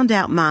 Round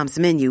out Mom's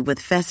menu with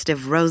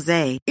festive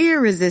rosé,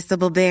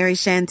 irresistible berry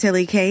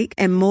chantilly cake,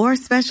 and more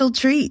special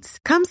treats.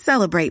 Come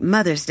celebrate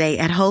Mother's Day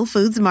at Whole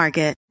Foods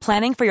Market.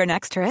 Planning for your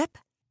next trip?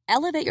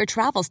 Elevate your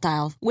travel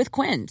style with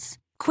Quince.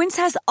 Quince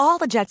has all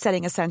the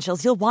jet-setting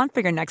essentials you'll want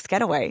for your next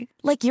getaway,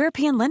 like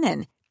European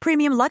linen,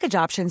 premium luggage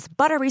options,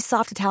 buttery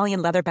soft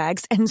Italian leather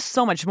bags, and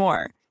so much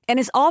more. And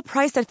is all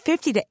priced at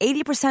 50 to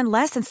 80%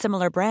 less than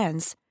similar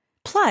brands.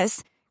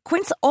 Plus,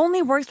 Quince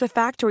only works with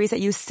factories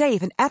that use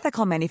safe and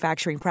ethical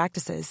manufacturing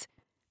practices.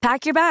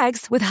 Pack your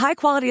bags with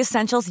high-quality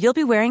essentials you'll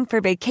be wearing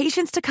for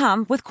vacations to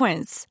come with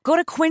Quince. Go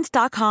to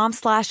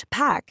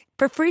quince.com/pack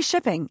for free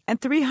shipping and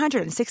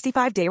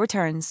 365-day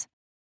returns.